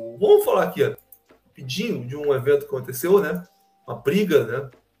 vamos falar aqui, ó, rapidinho, de um evento que aconteceu, né? Uma briga, né?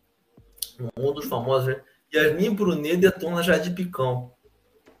 Um dos famosos, né? Yasmin, Brunet, Detona, Jade, Picon.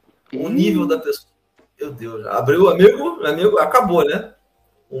 O nível da pessoa. Meu Deus, abriu, amigo, acabou, né?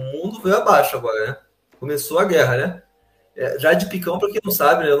 O mundo veio abaixo agora, né? Começou a guerra, né? Jade Picon, para quem não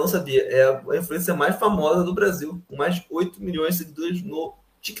sabe, né? Eu não sabia, é a influência mais famosa do Brasil, com mais de 8 milhões de seguidores no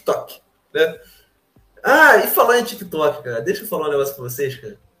TikTok, né? E falar em TikTok, cara, deixa eu falar um negócio pra vocês,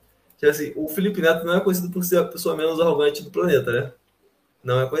 cara. Que, assim, o Felipe Neto não é conhecido por ser a pessoa menos arrogante do planeta, né?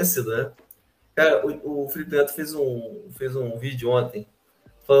 Não é conhecido, né? Cara, o Felipe Neto fez um vídeo ontem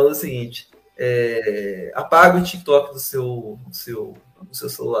falando o seguinte: apaga o TikTok do seu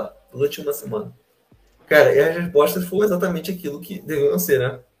celular durante uma semana. Cara, e as respostas foram exatamente aquilo que deveriam ser,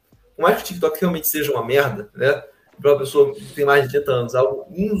 né? Por mais que o TikTok realmente seja uma merda, né? Para uma pessoa que tem mais de 30 anos, algo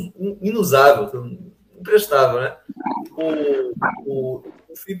inusável, imprestável, né? O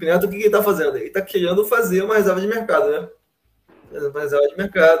Felipe Neto, o que ele está fazendo? Ele está querendo fazer uma reserva de mercado, né? Uma reserva de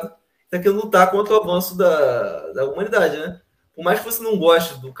mercado. Está querendo lutar contra o avanço da humanidade, né? Por mais que você não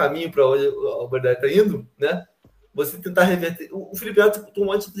goste do caminho para onde a humanidade está indo, né? Você tentar reverter. O Felipe Neto tomou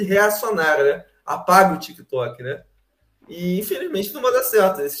uma atitude reacionária, né? Apaga o TikTok, né? E infelizmente não vai dar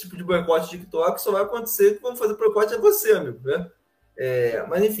certo. Esse tipo de boicote de TikTok só vai acontecer que vamos fazer boicote a você, amigo, né?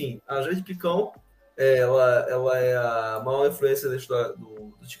 Mas enfim, a Jade Picon, ela é a maior influência da história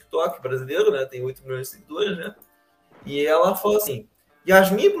do TikTok brasileiro, né? Tem 8 milhões de seguidores, né? E ela fala assim: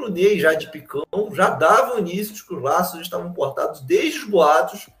 Yasmin, Brunet e Jade Picon já davam início que os laços estavam cortados desde os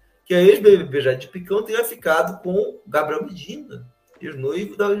boatos que a ex-BBB Jade Picon teria ficado com Gabriel Medina,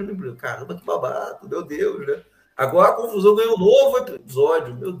 ex-noivo da Yasmin. Caramba, que babado, meu Deus, né? Agora a confusão ganhou um novo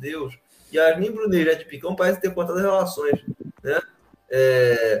episódio, meu Deus. Yasmin, Brunet e Jade Picon parecem ter cortado as relações, né?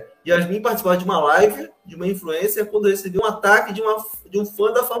 Yasmin participava de uma live de uma influencer quando recebeu um ataque de um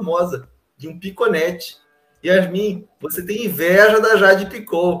fã da famosa, de um piconete. Yasmin, você tem inveja da Jade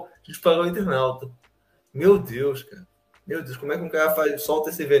Picon, disparou o internauta. Meu Deus, cara. Meu Deus, como é que um cara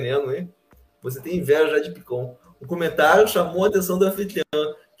solta esse veneno, hein? Você tem inveja da Jade Picon. O comentário chamou a atenção do anfitrião,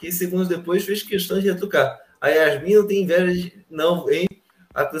 que segundos depois fez questão de retrucar. A Yasmin não tem inveja de... Não, hein?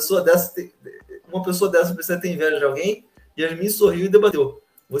 Uma pessoa dessa precisa ter inveja de alguém? Yasmin sorriu e debateu.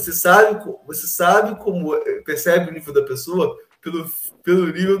 Você sabe como percebe o nível da pessoa? Pelo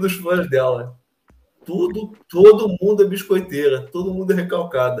nível dos fãs dela. Todo mundo é biscoiteira, todo mundo é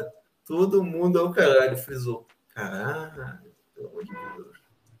recalcada, todo mundo é o caralho, frisou. Caralho, pelo amor de Deus.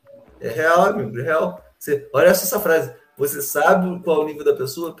 É real, amigo, é real. Olha só essa frase. Você sabe qual é o nível da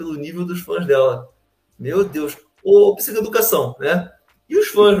pessoa pelo nível dos fãs dela. Meu Deus. Ou psicoeducação, né? E os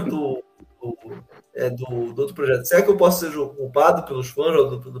fãs do outro projeto? Será que eu posso ser culpado pelos fãs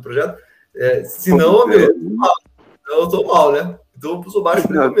do projeto? Se não, amigo, eu tô mal, né? Então eu sou baixo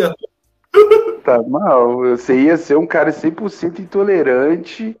comigo mesmo. Tá mal. Você ia ser um cara 100%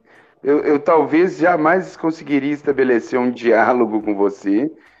 intolerante. Eu talvez jamais conseguiria estabelecer um diálogo com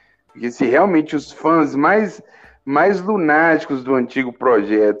você. Porque se realmente os fãs mais lunáticos do antigo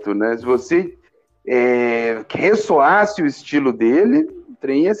projeto, né? Se você ressoasse o estilo dele, o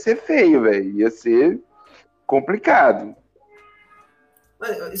trem ia ser feio, velho. Ia ser complicado.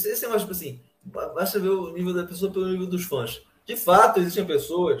 Mas esse negócio, tipo assim, basta ver o nível da pessoa pelo nível dos fãs. De fato, existem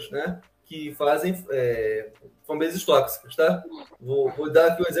pessoas, né, que fazem fanbases tóxicas, tá? Vou dar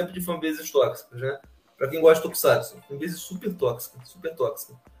aqui um exemplo de fanbases tóxicas, né? Pra quem gosta de Tokusatsu. Fanbase super tóxica, super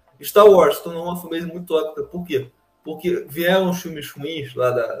tóxica. Star Wars se tornou uma fanbase muito tóxica. Por quê? Porque vieram os filmes ruins lá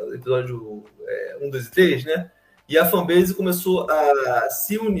do episódio 1, 2 e 3, né? E a fanbase começou a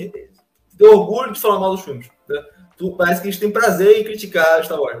se unir. Deu orgulho de falar mal dos filmes, né? Parece que eles têm prazer em criticar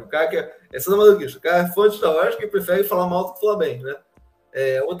Star Wars. O cara que essa é maluquice. O cara é fã de Star Wars que prefere falar mal do que falar bem, né?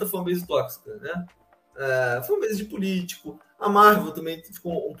 Outra fanbase tóxica, né? Fanbase de político. A Marvel também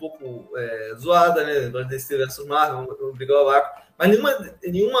ficou um pouco zoada, né? DC versus Marvel, brigou a vácuo. Mas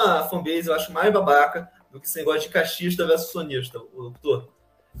nenhuma fanbase eu acho mais babaca do que esse negócio de cachista versus sonista, o doutor.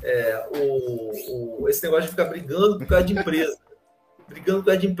 Esse negócio de ficar brigando por causa de empresa. Brigando por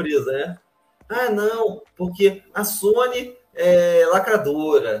causa de empresa, né? Não, porque a Sony é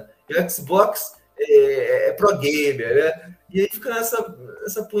lacradora, e a Xbox é pro-gamer, né? E aí fica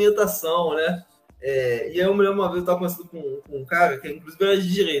essa punhetação, né? E aí eu me lembro uma vez, eu estava conversando com um cara que inclusive era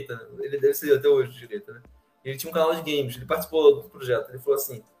de direita, né? Ele deve ser até hoje de direita, né? ele tinha um canal de games, ele participou do projeto. Ele falou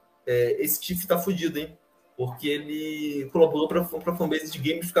assim: esse Tiff tá fudido, hein? Porque ele colaborou para a fanbase de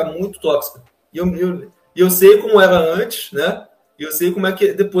games ficar muito tóxica. E eu sei como era antes, né? E eu sei como é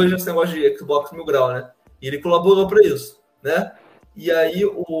que depois desse negócio de Xbox Mil Grau, né? E ele colaborou para isso, né? E aí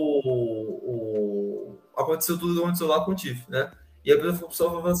aconteceu tudo que aconteceu lá com o Tiff, né? E a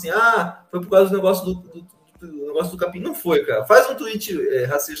pessoa falou assim: foi por causa do negócio do negócio do capim. Não foi, cara. Faz um tweet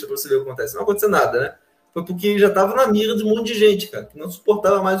racista para você ver o que acontece. Não aconteceu nada, né? Foi porque ele já estava na mira de um monte de gente, cara, que não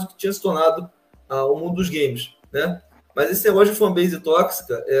suportava mais o que tinha se tornado o mundo dos games, né? Mas esse negócio de fanbase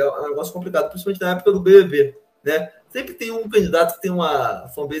tóxica é um negócio complicado, principalmente na época do BBB, né? Sempre tem um candidato que tem uma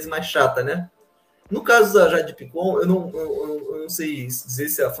fanbase mais chata, né? No caso da Jade Picon, eu não sei dizer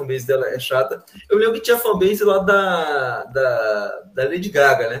se a fanbase dela é chata. Eu lembro que tinha fanbase lá da Lady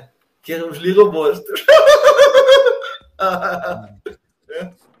Gaga, né? Que eram os Little Monsters.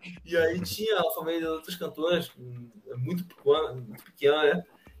 E aí tinha a fanbase de outras cantoras, muito pequena, né?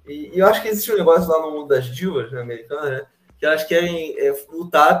 E eu acho que existe um negócio lá no mundo das divas, né, americanas, né? Que elas querem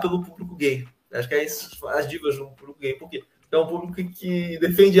lutar pelo público gay. Elas querem as divas do público gay, porque é um público que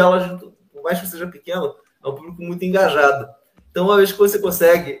defende elas, por mais que seja pequeno, é um público muito engajado. Então, uma vez que você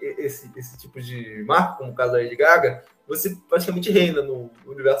consegue esse tipo de marca, como o caso da Lady Gaga, você praticamente reina no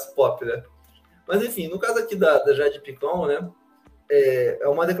universo pop, né? Mas, enfim, no caso aqui da Jade Picon, né? É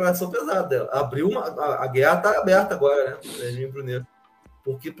uma declaração pesada. Abriu a guerra está aberta agora, né? Brunet.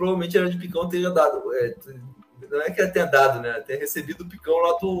 Porque provavelmente a Jade Picon teria dado. Não é que ela tenha dado, né? Tenha recebido o Picon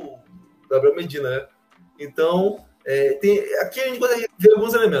lá do Gabriel Medina, né? Então, aqui a gente pode ver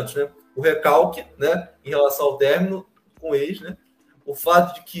alguns elementos, né? O recalque, né? Em relação ao término com o ex, né? O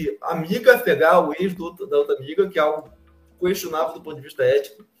fato de que a amiga pegar o ex da outra amiga, que é algo questionável do ponto de vista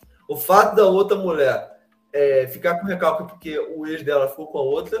ético. O fato da outra mulher ficar com recalque porque o ex dela ficou com a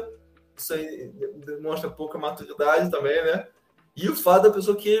outra, isso aí demonstra pouca maturidade também, né? E o fato da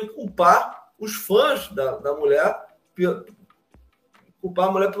pessoa querer culpar os fãs da mulher, culpar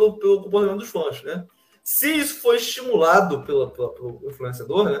a mulher pelo comportamento dos fãs, né? Se isso foi estimulado pelo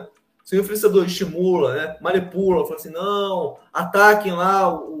influenciador, né? Se o influenciador estimula, né? Manipula, fala assim, não, ataquem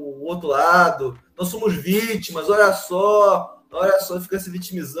lá o outro lado, nós somos vítimas, olha só, fica se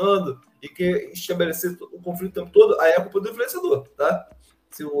vitimizando e quer estabelecer o conflito o tempo todo, aí é a culpa do influenciador, tá?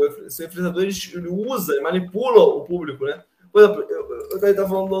 Se o influenciador ele usa e manipula o público, né? Por exemplo, eu estava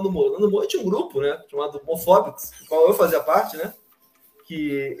falando do Nando Moura. Nando Moura tinha um grupo, né? Chamado Homofóbicos, do qual eu fazia parte, né?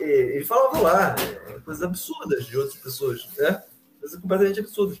 Que ele falava lá coisas absurdas de outras pessoas, né? Coisas completamente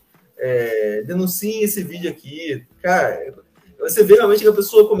absurdas. Denunciem esse vídeo aqui. Cara, você vê realmente que a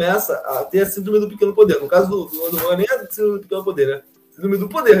pessoa começa a ter a síndrome do pequeno poder. No caso do Nando Moura, nem a síndrome do pequeno poder, né? Síndrome do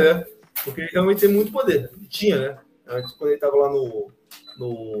poder, né? Porque ele realmente tem muito poder. Ele tinha, né? Antes, quando ele estava lá no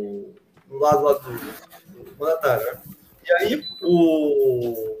lado lá do mandatário, né? E aí,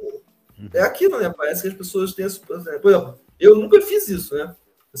 é aquilo, né? Parece que as pessoas têm... Por exemplo, eu nunca fiz isso, né?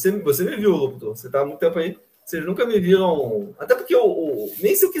 Você me viu, Locutor. Você tá há muito tempo aí. Vocês nunca me viram... Até porque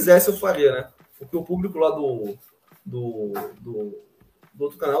nem se eu quisesse eu faria, né? Porque o público lá do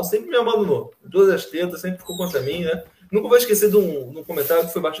outro canal sempre me abandonou. Todas as tretas sempre ficou contra mim, né? Nunca vou esquecer de um comentário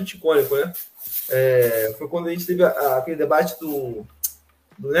que foi bastante icônico, né? Foi quando a gente teve aquele debate do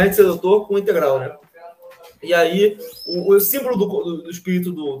Nerd Sedutor com o Integral, né? E aí, o símbolo do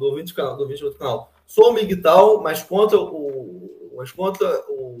espírito do ouvinte do outro canal. Sou o Miguel, mas contra o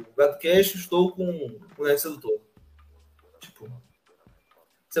Gato Cash, estou com o Nerd Sedutor. Tipo,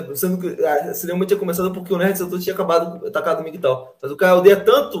 seria tinha começado porque o Nerd Sedutor tinha atacado o Miguel. Mas o cara odeia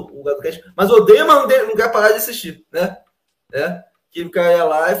tanto o Gato Cash, mas odeia, mas não quer parar de assistir, né? Que o cara ia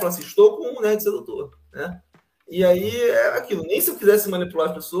lá e fala assim, estou com o Nerd Sedutor, né? E aí é aquilo. Nem se eu quisesse manipular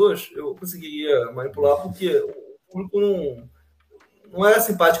as pessoas, eu conseguiria manipular, porque o público não era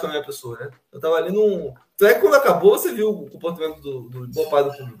simpático com a minha pessoa, né? Eu tava ali num... Então quando acabou, você viu o comportamento do bom pai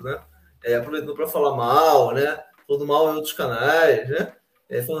do público, né? Aproveitando para falar mal, né? Falando mal em outros canais, né?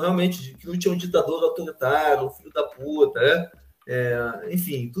 Falando realmente que não tinha um ditador autoritário, um filho da puta, né?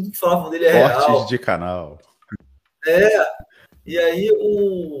 Enfim, tudo que falavam dele é real. Cortes de canal. E aí,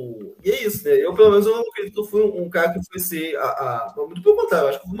 e é isso, né? Eu, pelo menos, eu não acredito que eu fui um cara que influenciei muito pelo contrário, eu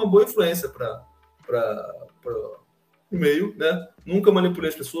acho que foi uma boa influência para o meio, né? Nunca manipulei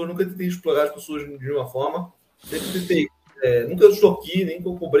as pessoas, nunca tentei explorar as pessoas de nenhuma forma, sempre tentei, nunca extorqui, nem que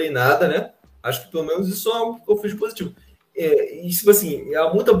eu cobrei nada, né? Acho que pelo menos isso é algo que eu fiz positivo. E, tipo assim,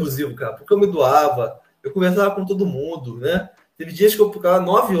 era muito abusivo, cara, porque eu me doava, eu conversava com todo mundo, né? Teve dias que eu ficava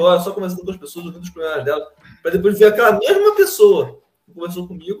 9 horas só conversando com as pessoas, ouvindo os problemas delas, para depois ver aquela mesma pessoa que conversou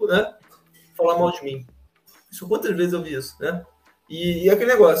comigo, né? Falar mal de mim. Isso, quantas vezes eu vi isso, né? E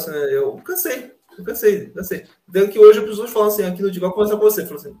aquele negócio, né? Eu cansei. Eu cansei. Deu que hoje as pessoas falam assim, aqui no Digal conversar com você.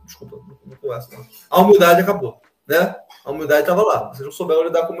 Falou assim, desculpa, não converso não. A humildade acabou, né? A humildade estava lá. Vocês não souberam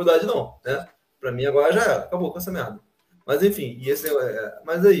lidar com a humildade não, né? Para mim agora já acabou com essa merda. Mas enfim,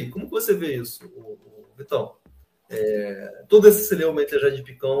 mas aí, como que você vê isso, Vitão? Todo esse celeumento já de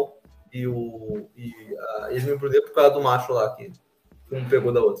Picão e a Yasmin Brunet por causa do macho lá que um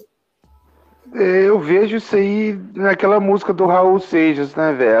pegou da outra. Eu vejo isso aí naquela música do Raul Seixas,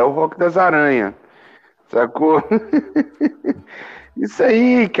 né, velho? É o Rock das Aranhas, sacou? Isso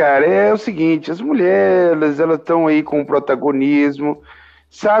aí, cara, é o seguinte, as mulheres, elas estão aí com protagonismo,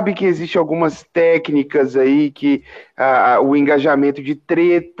 sabe que existe algumas técnicas aí que o engajamento de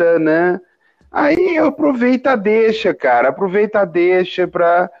treta, né? Aí aproveita a deixa, cara, aproveita a deixa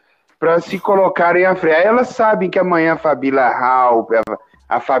para se colocarem à frente. Aí elas sabem que amanhã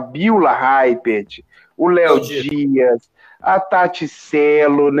a Fabiola Hypert, o Léo Dias, a Tati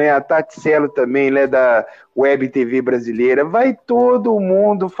Celo, né? A Tati Celo também, né? Da Web TV brasileira. Vai todo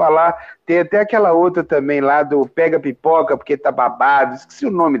mundo falar. Tem até aquela outra também lá do Pega Pipoca porque tá babado. Esqueci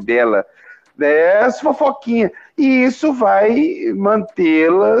o nome dela. Né? As fofoquinhas. E isso vai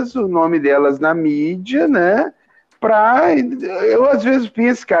mantê-las, o nome delas na mídia, né? Eu às vezes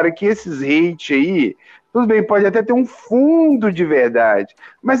penso, cara, que esses hate aí, tudo bem, pode até ter um fundo de verdade,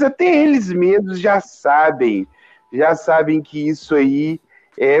 mas até eles mesmos já sabem que isso aí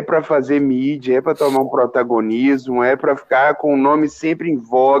é para fazer mídia, é para tomar um protagonismo, é para ficar com o nome sempre em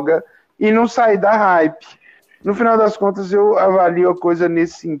voga e não sair da hype. No final das contas, eu avalio a coisa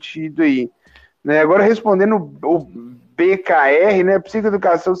nesse sentido aí. Né? Agora, respondendo o BKR, né?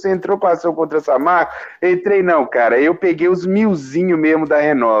 Psicoeducação, você entrou com ação contra essa marca? Entrei não, cara. Eu peguei os milzinho mesmo da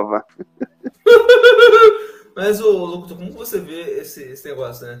Renova. Mas, Lucas, como você vê esse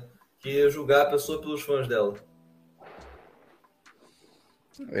negócio, né? Que é julgar a pessoa pelos fãs dela?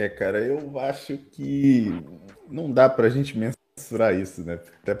 Cara, eu acho que não dá pra gente mensurar isso, né?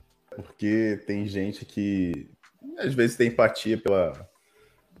 Até porque tem gente que às vezes tem empatia pela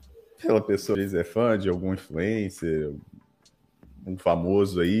pessoa que é fã de algum influencer, um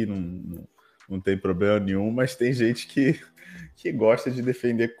famoso aí, não tem problema nenhum, mas tem gente que gosta de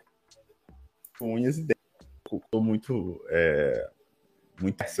defender com unhas e dentes. Eu tô muito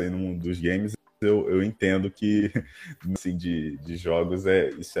aí no mundo dos games, eu entendo que assim, de jogos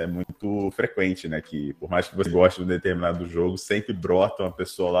isso é muito frequente, né? Que por mais que você goste de um determinado jogo, sempre brota uma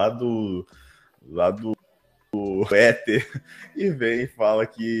pessoa lá do éter e vem e fala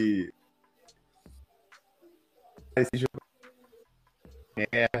que esse jogo é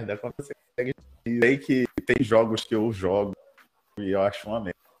merda. Quando você sei que tem jogos que eu jogo e eu acho uma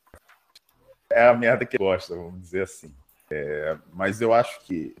merda. É a merda que eu gosto, vamos dizer assim. Mas eu acho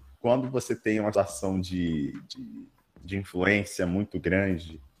que quando você tem uma situação de influência muito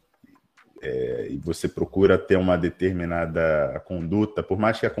grande e você procura ter uma determinada conduta, por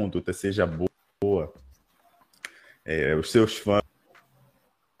mais que a conduta seja boa, os seus fãs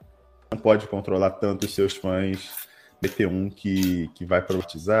não pode controlar tanto os seus fãs. Vai ter um que vai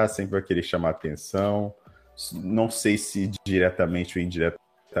problematizar, sempre vai querer chamar atenção. Não sei se diretamente ou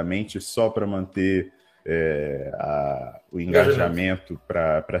indiretamente, só para manter o engajamento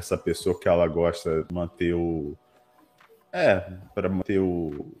para essa pessoa que ela gosta, manter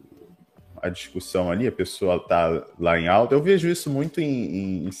a discussão ali, a pessoa tá lá em alta. Eu vejo isso muito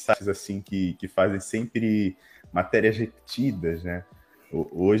em sites assim que fazem sempre matérias repetidas, né?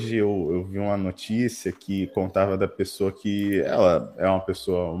 Hoje eu vi uma notícia que contava da pessoa que ela é uma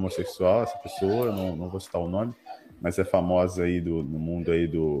pessoa homossexual, essa pessoa, não vou citar o nome, mas é famosa aí no mundo aí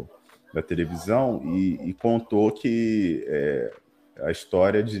da televisão e contou que a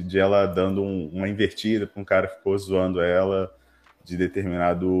história de ela dando uma invertida para um cara que ficou zoando ela de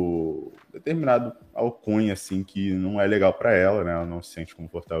determinado alcunha, assim, que não é legal para ela, né? Ela não se sente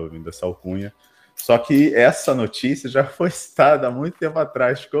confortável ouvindo essa alcunha. Só que essa notícia já foi citada há muito tempo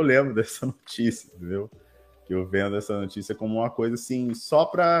atrás, que eu lembro dessa notícia, entendeu? Que eu vendo essa notícia como uma coisa assim, só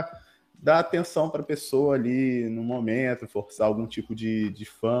para dar atenção para a pessoa ali no momento, forçar algum tipo de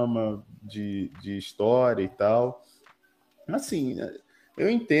fama, de história e tal. Assim, eu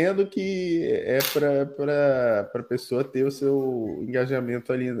entendo que é para a pessoa ter o seu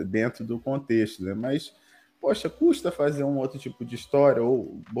engajamento ali dentro do contexto, né? Mas, poxa, custa fazer um outro tipo de história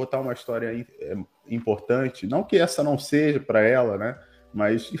ou botar uma história importante. Não que essa não seja para ela, né?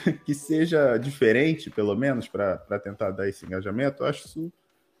 Mas que seja diferente, pelo menos, para tentar dar esse engajamento. Eu acho isso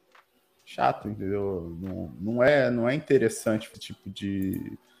chato, entendeu? Não é interessante o tipo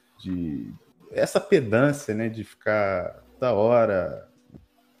de essa pedância, né? De ficar da hora,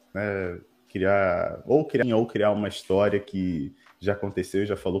 né, criar uma história que já aconteceu,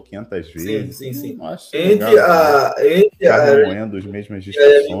 já falou 500 vezes. Sim. Não acho Entre legal, ficar a remoendo as mesmas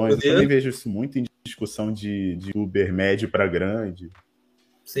discussões. Eu também vejo isso muito em discussão de Uber médio para grande.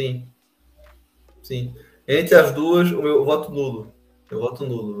 Sim. Entre as duas, eu voto nulo. Eu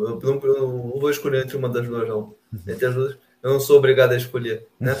não vou escolher entre uma das duas, não. Entre as duas, eu não sou obrigado a escolher,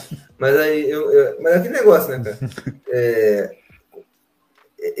 né? Mas aí, mas é que negócio, né, cara?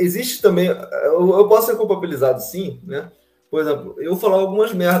 Existe também... Eu posso ser culpabilizado, sim, né? Por exemplo, eu falar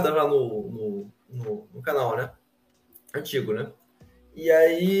algumas merdas lá no canal, né? Antigo, né? E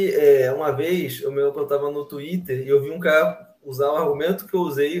aí, uma vez, eu tava no Twitter e eu vi um cara usar um argumento que eu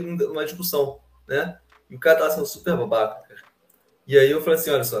usei numa discussão, né? E o cara tava sendo super babaca, cara. E aí eu falei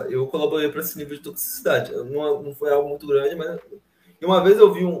assim, olha só, eu colaborei para esse nível de toxicidade. Não foi algo muito grande, mas... E uma vez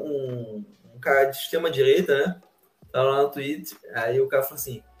eu vi um cara de extrema-direita, né? Tava lá no Twitter, aí o cara falou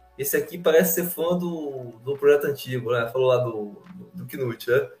assim, esse aqui parece ser fã do projeto antigo, né? Falou lá do Knut,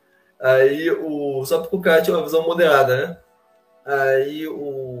 né? Aí, só porque o cara tinha uma visão moderada, né? Aí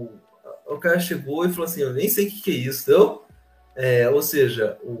o cara chegou e falou assim, eu nem sei o que é isso, entendeu? Ou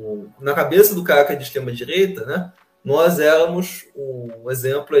seja, na cabeça do cara que é de extrema-direita, né? Nós éramos um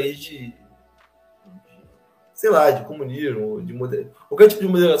exemplo aí sei lá, de comunismo, qualquer tipo de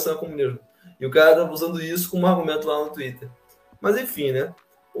moderação é comunismo. E o cara estava usando isso como argumento lá no Twitter. Mas enfim, né?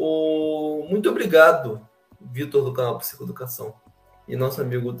 Muito obrigado, Vitor, do canal Psicoeducação. E nosso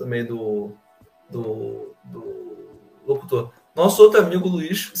amigo também do locutor. Nosso outro amigo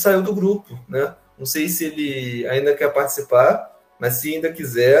Luiz saiu do grupo, né? Não sei se ele ainda quer participar, mas se ainda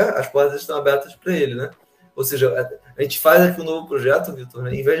quiser, as portas estão abertas para ele, né? Ou seja, a gente faz aqui um novo projeto, Vitor,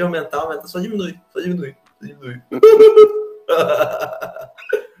 né? Em vez de aumentar, só diminui.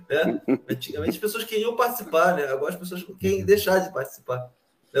 Né? Antigamente as pessoas queriam participar, né? Agora as pessoas querem deixar de participar.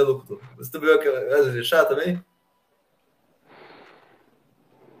 Né, locutor? Você também vai deixar também?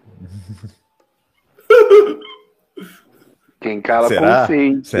 Quem cala Será?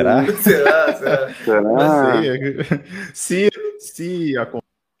 consente. Será? Será? Se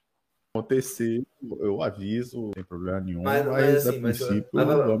acontecer, eu aviso, não tem problema nenhum, mas a princípio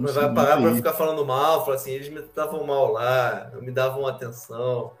vamos vai seguir parar aí. para ficar falando mal, falar assim, eles me tratavam mal lá, me davam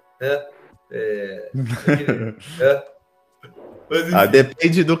atenção, né?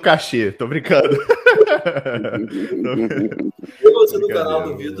 Depende do cachê, tô brincando. Eu no canal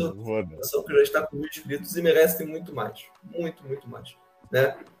do Vitor, só que já está com 1.000 inscritos e merece muito mais. Muito mais.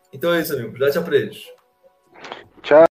 Né? Então é isso, amigo. Dá tchau pra eles. Tchau.